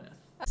begin with.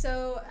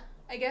 So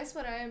I guess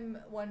what I'm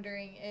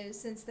wondering is,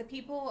 since the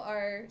people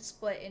are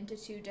split into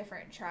 2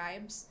 different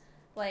tribes,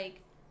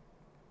 like,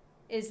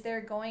 is there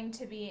going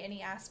to be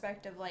any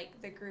aspect of like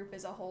the group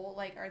as a whole?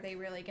 Like, are they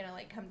really going to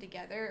like come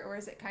together, or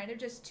is it kind of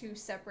just 2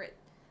 separate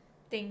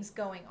things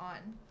going on?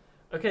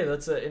 Okay,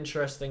 that's an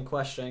interesting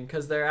question,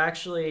 because there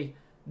actually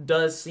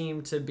does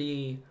seem to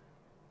be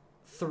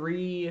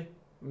 3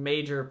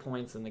 major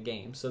points in the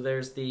game. So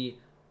there's the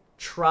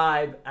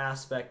tribe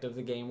aspect of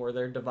the game where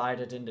they're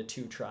divided into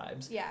 2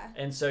 tribes. Yeah.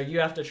 And so you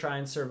have to try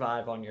and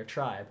survive on your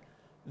tribe.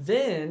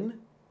 Then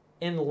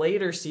in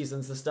later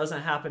seasons, this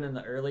doesn't happen in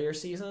the earlier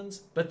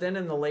seasons, but then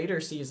in the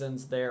later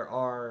seasons there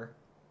are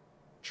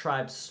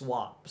tribe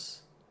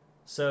swaps.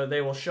 So they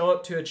will show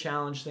up to a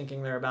challenge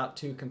thinking they're about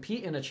to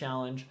compete in a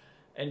challenge,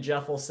 and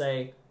Jeff will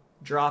say,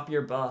 drop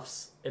your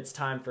buffs, it's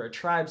time for a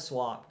tribe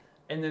swap.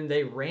 And then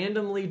they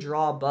randomly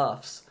draw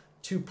buffs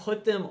to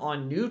put them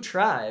on new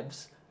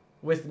tribes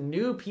with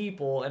new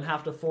people and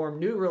have to form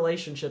new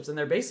relationships, and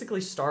they're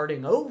basically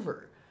starting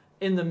over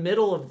in the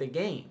middle of the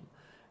game.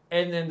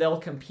 And then they'll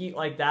compete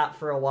like that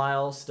for a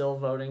while, still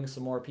voting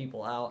some more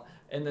people out.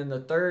 And then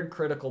the third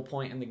critical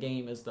point in the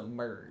game is the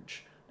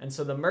merge. And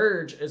so the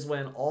merge is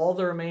when all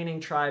the remaining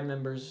tribe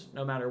members,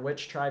 no matter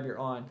which tribe you're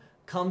on,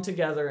 come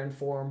together and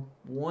form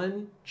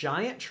one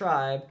giant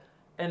tribe.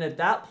 And at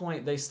that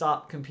point, they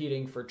stop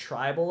competing for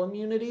tribal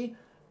immunity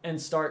and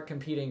start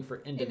competing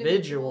for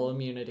individual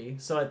immunity.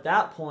 So at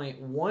that point,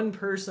 one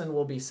person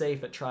will be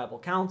safe at tribal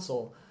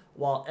council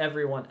while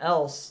everyone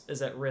else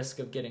is at risk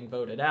of getting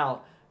voted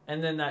out.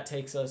 And then that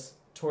takes us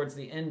towards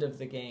the end of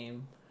the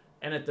game.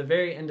 And at the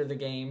very end of the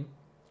game,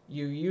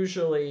 you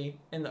usually,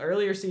 in the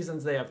earlier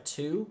seasons, they have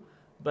 2,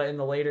 but in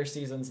the later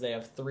seasons, they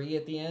have 3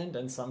 at the end,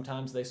 and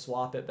sometimes they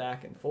swap it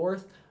back and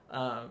forth.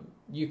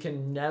 You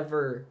can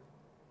never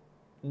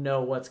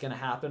know what's going to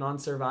happen on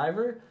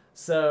Survivor.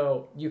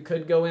 So you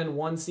could go in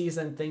one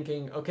season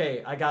thinking,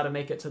 okay, I got to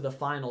make it to the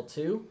final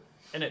 2,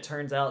 and it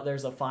turns out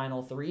there's a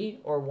final 3.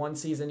 Or one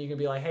season you can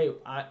be like, hey,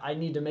 I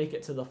need to make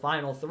it to the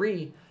final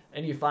 3,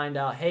 and you find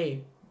out,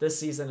 hey, this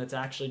season it's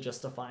actually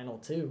just a final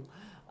 2.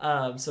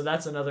 So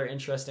that's another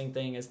interesting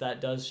thing, is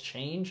that does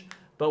change.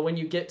 But when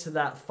you get to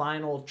that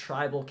final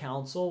tribal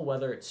council,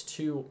 whether it's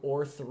 2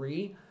 or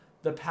 3,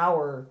 the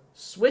power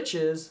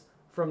switches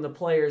from the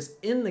players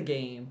in the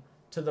game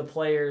to the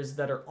players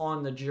that are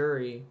on the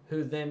jury,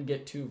 who then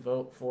get to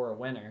vote for a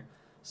winner.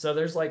 So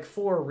there's like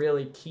 4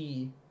 really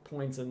key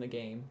points in the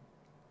game.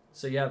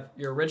 So you have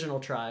your original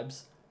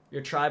tribes,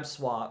 your tribe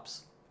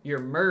swaps, your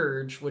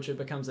merge, which it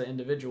becomes an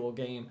individual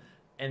game,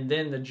 and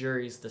then the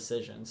jury's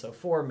decision. So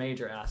 4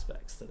 major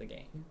aspects to the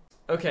game.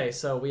 Okay,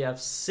 so we have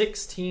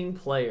 16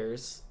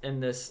 players in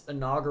this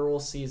inaugural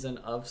season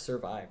of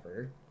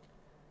Survivor.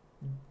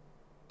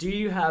 Do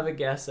you have a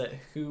guess at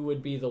who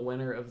would be the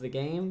winner of the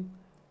game?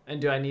 And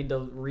do I need to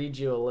read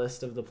you a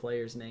list of the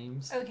players'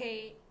 names?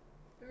 Okay,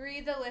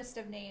 read the list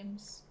of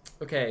names.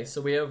 Okay, so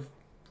we have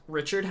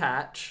Richard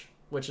Hatch,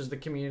 which is the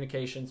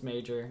communications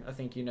major. I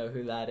think you know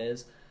who that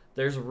is.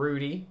 There's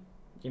Rudy.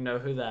 You know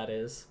who that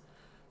is.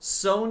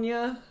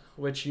 Sonia,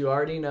 which you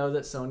already know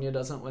that Sonia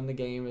doesn't win the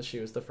game as she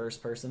was the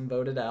first person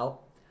voted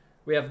out.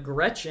 We have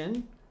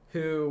Gretchen,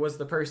 who was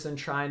the person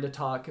trying to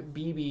talk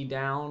BB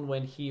down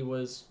when he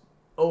was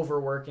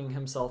overworking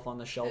himself on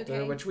the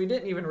shelter, which we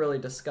didn't even really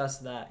discuss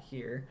that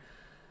here.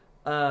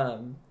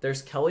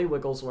 There's Kelly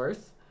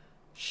Wigglesworth.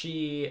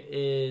 She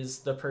is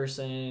the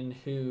person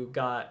who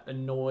got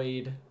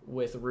annoyed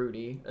with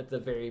Rudy at the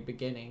very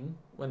beginning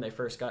when they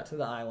first got to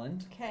the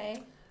island.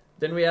 Okay.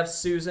 Then we have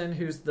Susan,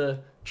 who's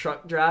the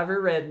truck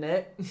driver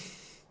redneck.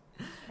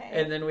 Okay.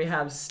 And then we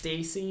have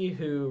Stacy,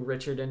 who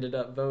Richard ended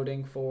up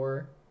voting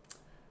for.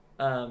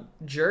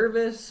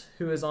 Jervis,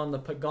 who is on the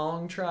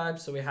Pagong tribe,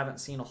 so we haven't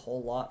seen a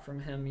whole lot from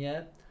him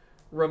yet.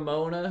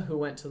 Ramona, who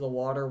went to the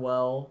water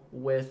well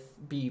with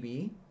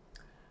BB.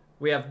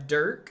 We have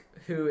Dirk,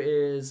 who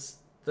is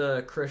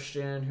the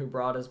Christian who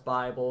brought his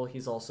Bible.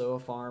 He's also a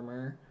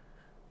farmer.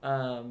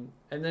 And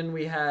then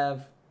we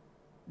have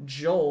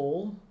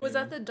Joel. Was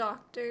that the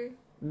doctor?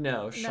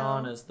 No,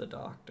 Sean is the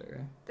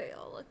doctor. They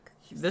all look...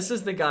 This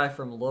is the guy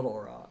from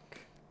Little Rock.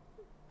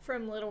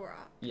 From Little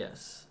Rock.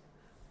 Yes.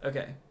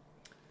 Okay.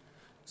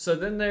 So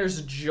then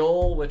there's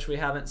Joel, which we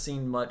haven't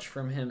seen much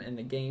from him in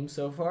the game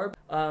so far.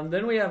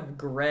 Then we have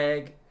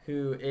Greg,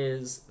 who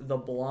is the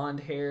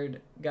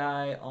blonde-haired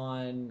guy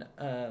on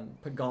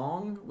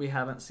Pagong. We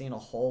haven't seen a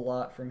whole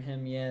lot from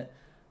him yet.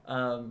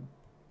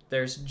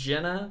 There's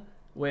Jenna,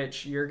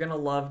 which you're going to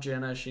love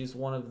Jenna. She's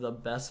one of the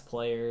best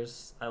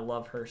players. I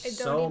love her so much.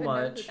 I don't even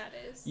know who that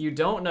is. You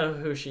don't know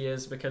who she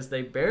is because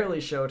they barely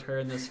showed her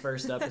in this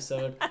first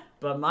episode.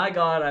 But my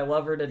God, I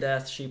love her to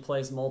death. She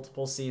plays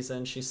multiple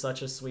seasons. She's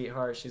such a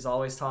sweetheart. She's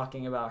always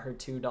talking about her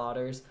 2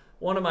 daughters.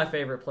 One of my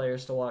favorite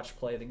players to watch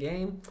play the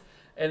game.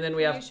 And then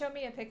we have... Can you show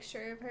me a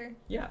picture of her?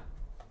 Yeah.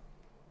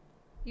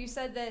 You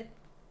said that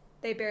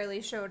they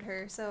barely showed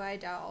her, so I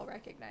doubt I'll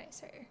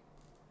recognize her.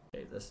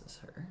 Okay, this is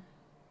her.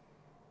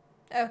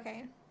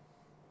 Okay.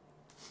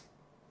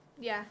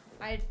 Yeah,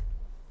 I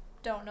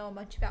don't know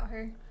much about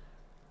her.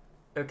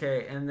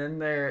 Okay, and then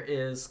there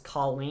is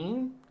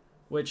Colleen,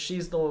 which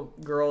she's the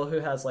girl who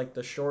has like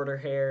the shorter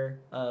hair,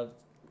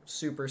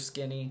 super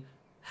skinny.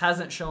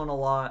 Hasn't shown a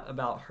lot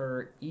about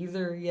her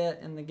either yet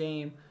in the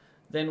game.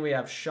 Then we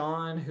have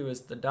Sean, who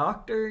is the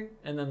doctor,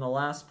 and then the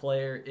last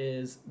player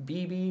is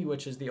BB,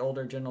 which is the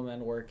older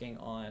gentleman working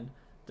on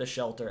the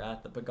shelter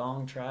at the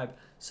Pagong tribe.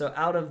 So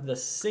out of the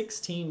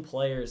 16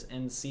 players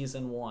in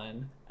season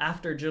 1,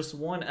 after just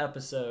 1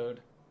 episode,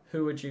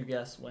 who would you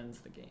guess wins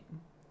the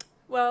game?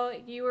 Well,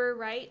 you were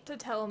right to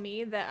tell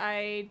me that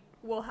I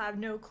will have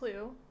no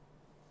clue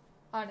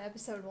on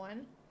episode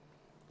 1.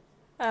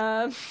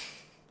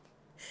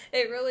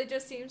 It really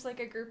just seems like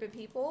a group of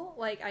people.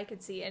 Like, I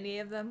could see any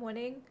of them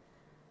winning.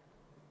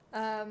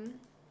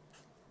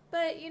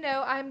 But, you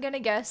know, I'm gonna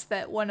guess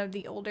that one of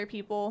the older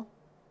people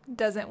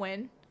doesn't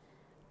win.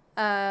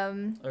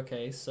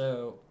 Okay,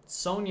 so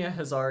Sonia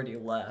has already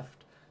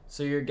left.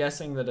 So you're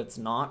guessing that it's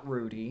not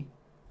Rudy,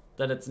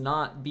 that it's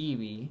not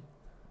BB.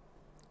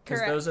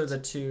 Because those are the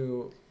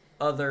 2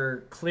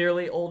 other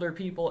clearly older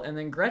people. And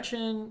then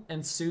Gretchen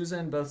and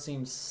Susan both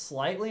seem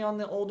slightly on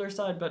the older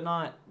side, but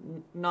not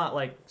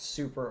like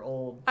super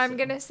old. I'm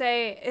gonna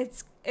say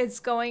it's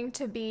going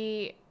to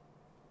be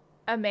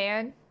a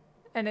man,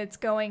 and it's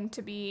going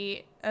to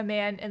be a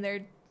man in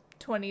their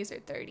 20s or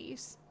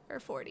 30s or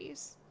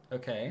 40s.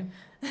 Okay.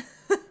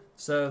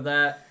 So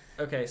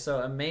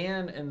a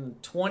man in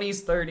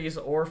 20s, 30s,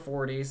 or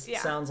 40s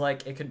sounds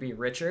like it could be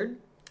Richard.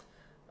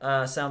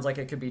 Sounds like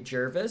it could be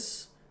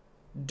Jervis,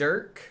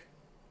 Dirk,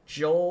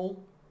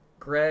 Joel,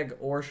 Greg,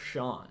 or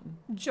Sean.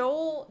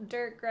 Joel,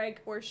 Dirk, Greg,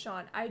 or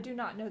Sean. I do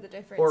not know the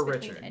difference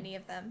between any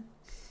of them.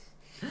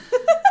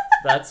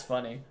 That's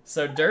funny.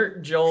 So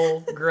Dirk,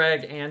 Joel,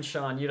 Greg, and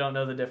Sean, you don't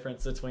know the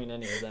difference between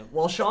any of them.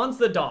 Well, Sean's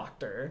the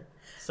doctor.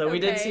 So we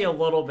did see a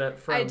little bit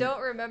from... I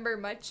don't remember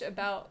much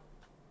about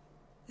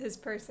his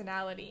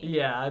personality.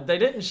 Yeah, they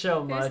didn't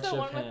show much of him. Who's the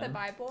one with the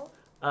Bible?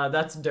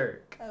 That's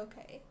Dirk.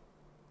 Okay.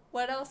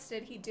 What else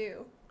did he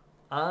do?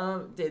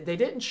 They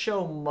didn't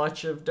show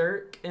much of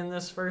Dirk in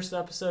this first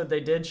episode. They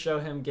did show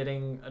him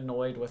getting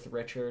annoyed with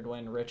Richard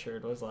when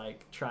Richard was,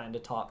 like, trying to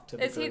talk to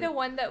the Is he the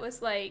one that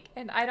was like,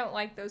 and I don't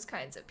like those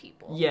kinds of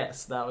people?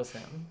 Yes, that was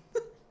him.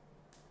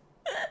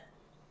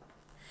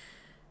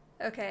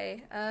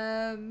 Okay,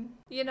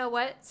 you know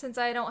what? Since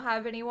I don't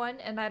have anyone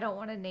and I don't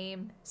want to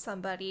name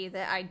somebody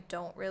that I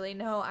don't really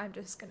know, I'm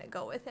just gonna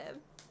go with him.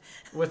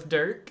 With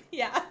Dirk?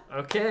 Yeah.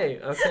 Okay,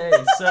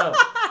 so...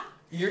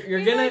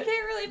 You're gonna. I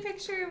can't really really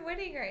picture him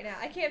winning right now.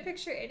 I can't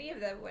picture any of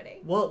them winning.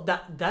 Well,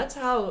 that's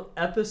how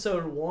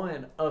episode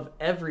 1 of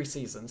every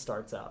season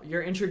starts out.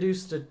 You're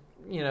introduced to,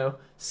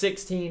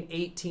 16,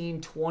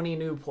 18, 20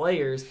 new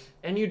players,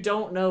 and you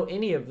don't know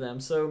any of them.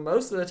 So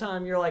most of the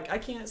time, you're like, I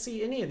can't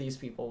see any of these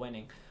people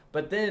winning.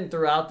 But then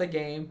throughout the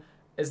game,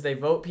 as they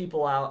vote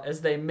people out,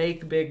 as they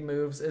make big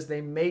moves, as they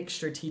make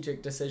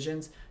strategic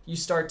decisions, you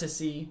start to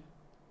see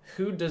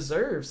who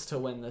deserves to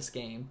win this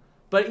game.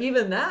 But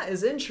even that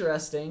is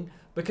interesting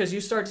because you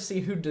start to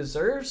see who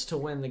deserves to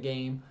win the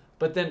game,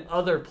 but then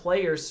other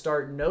players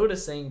start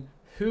noticing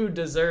who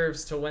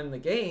deserves to win the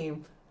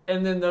game,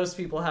 and then those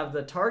people have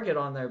the target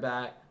on their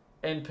back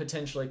and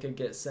potentially could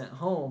get sent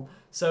home.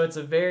 So it's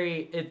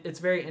very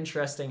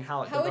interesting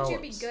how it develops. How would you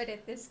be good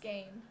at this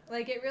game?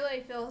 Like, it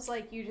really feels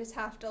like you just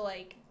have to,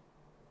 like,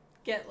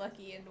 get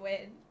lucky and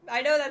win.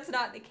 I know that's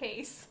not the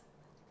case,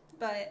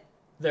 but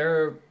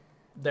there's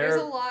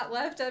a lot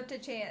left up to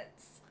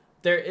chance.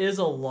 There is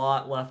a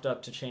lot left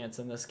up to chance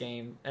in this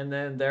game. And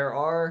then there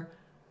are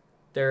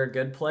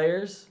good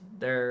players,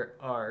 there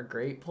are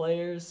great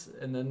players,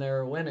 and then there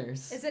are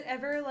winners. Is it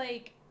ever,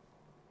 like,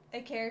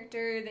 a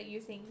character that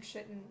you think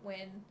shouldn't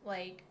win?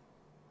 Like,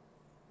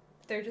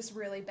 they're just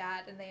really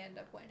bad and they end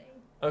up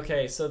winning?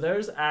 Okay, so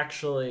there's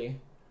actually...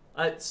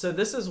 so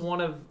this is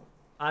one of...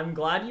 I'm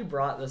glad you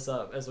brought this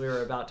up as we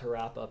were about to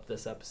wrap up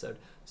this episode.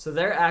 So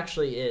there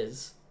actually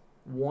is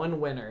one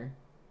winner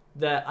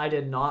that I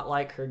did not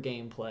like her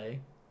gameplay.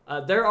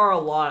 There are a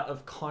lot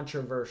of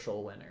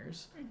controversial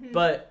winners,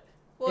 but...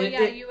 Well,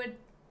 you would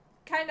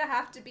kind of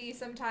have to be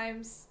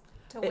sometimes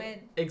to win.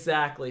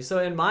 Exactly. So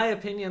in my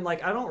opinion,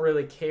 like, I don't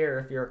really care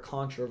if you're a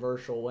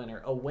controversial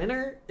winner. A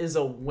winner is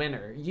a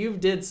winner. You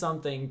did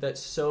something that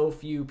so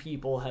few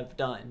people have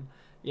done.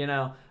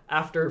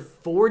 After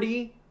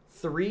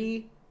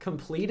 43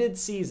 completed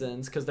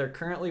seasons, because they're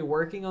currently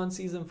working on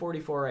season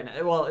 44 right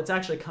now. Well, it's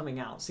actually coming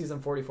out.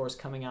 Season 44 is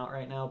coming out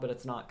right now, but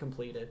it's not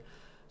completed.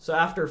 So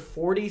after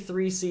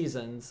 43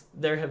 seasons,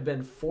 there have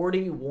been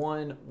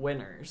 41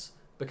 winners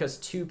because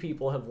 2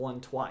 people have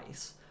won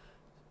twice.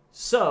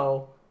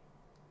 So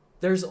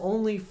there's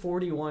only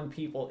 41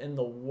 people in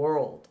the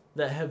world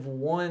that have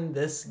won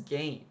this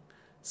game.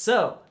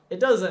 So it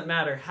doesn't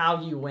matter how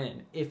you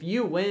win. If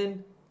you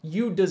win,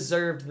 you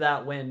deserved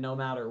that win no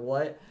matter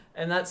what.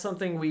 And that's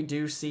something we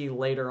do see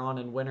later on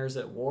in Winners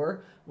at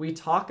War. We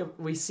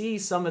see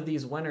some of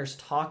these winners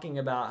talking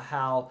about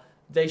how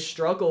they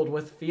struggled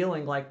with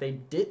feeling like they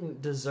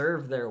didn't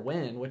deserve their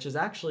win, which is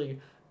actually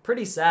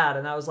pretty sad.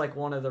 And that was like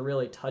one of the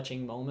really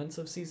touching moments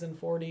of season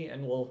 40.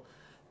 And we'll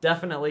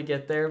definitely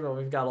get there, but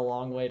we've got a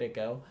long way to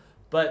go.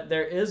 But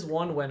there is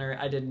one winner.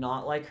 I did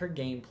not like her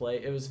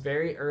gameplay. It was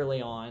very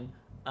early on.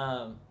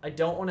 I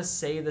don't want to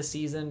say the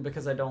season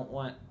because I don't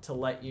want to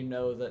let you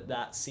know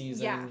that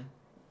season... Yeah.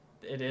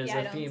 It is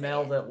a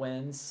female that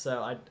wins,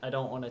 so I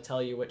don't want to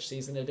tell you which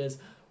season it is.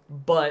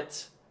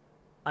 But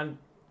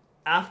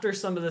after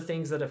some of the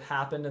things that have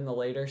happened in the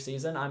later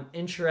season, I'm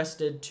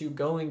interested to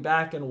going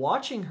back and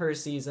watching her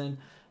season,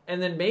 and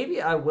then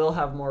maybe I will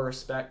have more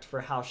respect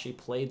for how she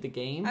played the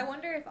game. I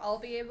wonder if I'll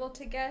be able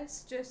to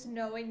guess just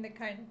knowing the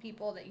kind of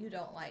people that you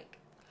don't like.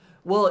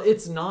 Well,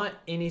 it's not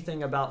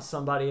anything about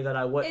somebody that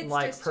I wouldn't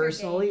like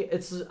personally.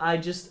 I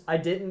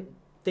didn't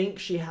think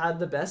she had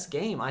the best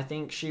game. I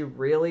think she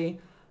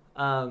really...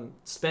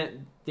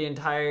 spent the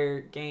entire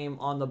game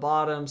on the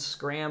bottom,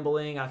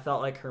 scrambling. I felt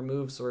like her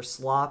moves were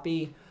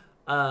sloppy.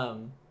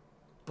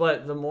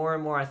 But the more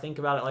and more I think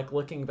about it, like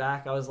looking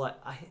back, I was like,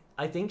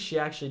 I think she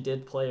actually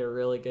did play a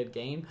really good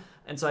game.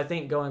 And so I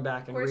think going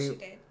back and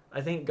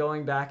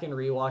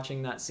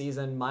rewatching that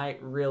season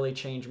might really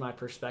change my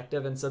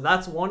perspective. And so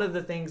that's one of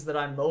the things that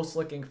I'm most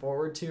looking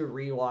forward to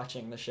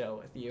rewatching the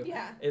show with you.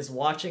 Yeah. Is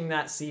watching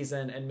that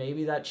season, and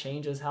maybe that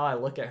changes how I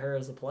look at her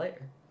as a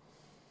player.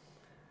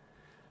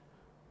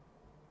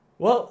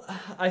 Well,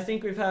 I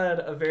think we've had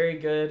a very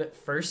good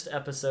first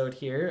episode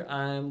here.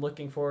 I'm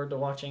looking forward to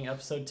watching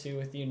episode 2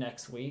 with you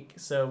next week.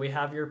 So we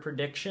have your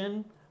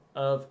prediction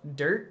of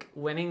Dirk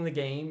winning the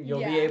game.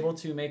 You'll be able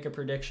to make a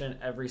prediction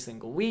every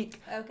single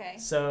week. Okay.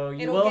 So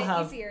you It'll will get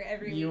have easier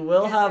every you week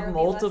will have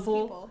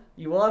multiple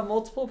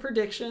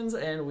predictions,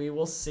 and we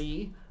will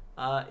see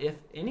if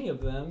any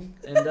of them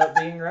end up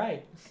being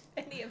right.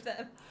 Any of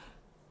them.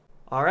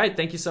 All right.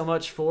 Thank you so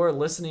much for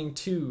listening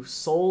to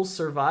Soul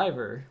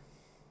Survivor.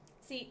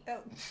 I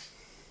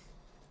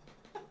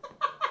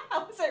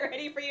wasn't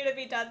ready for you to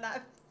be done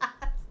that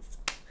fast.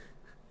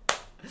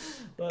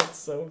 That's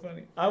so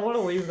funny. I want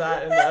to leave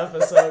that in the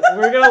episode.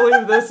 We're going to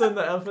leave this in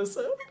the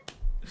episode.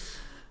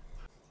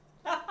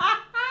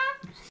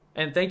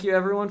 And thank you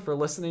everyone for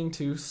listening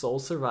to Soul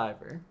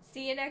Survivor.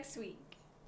 See you next week.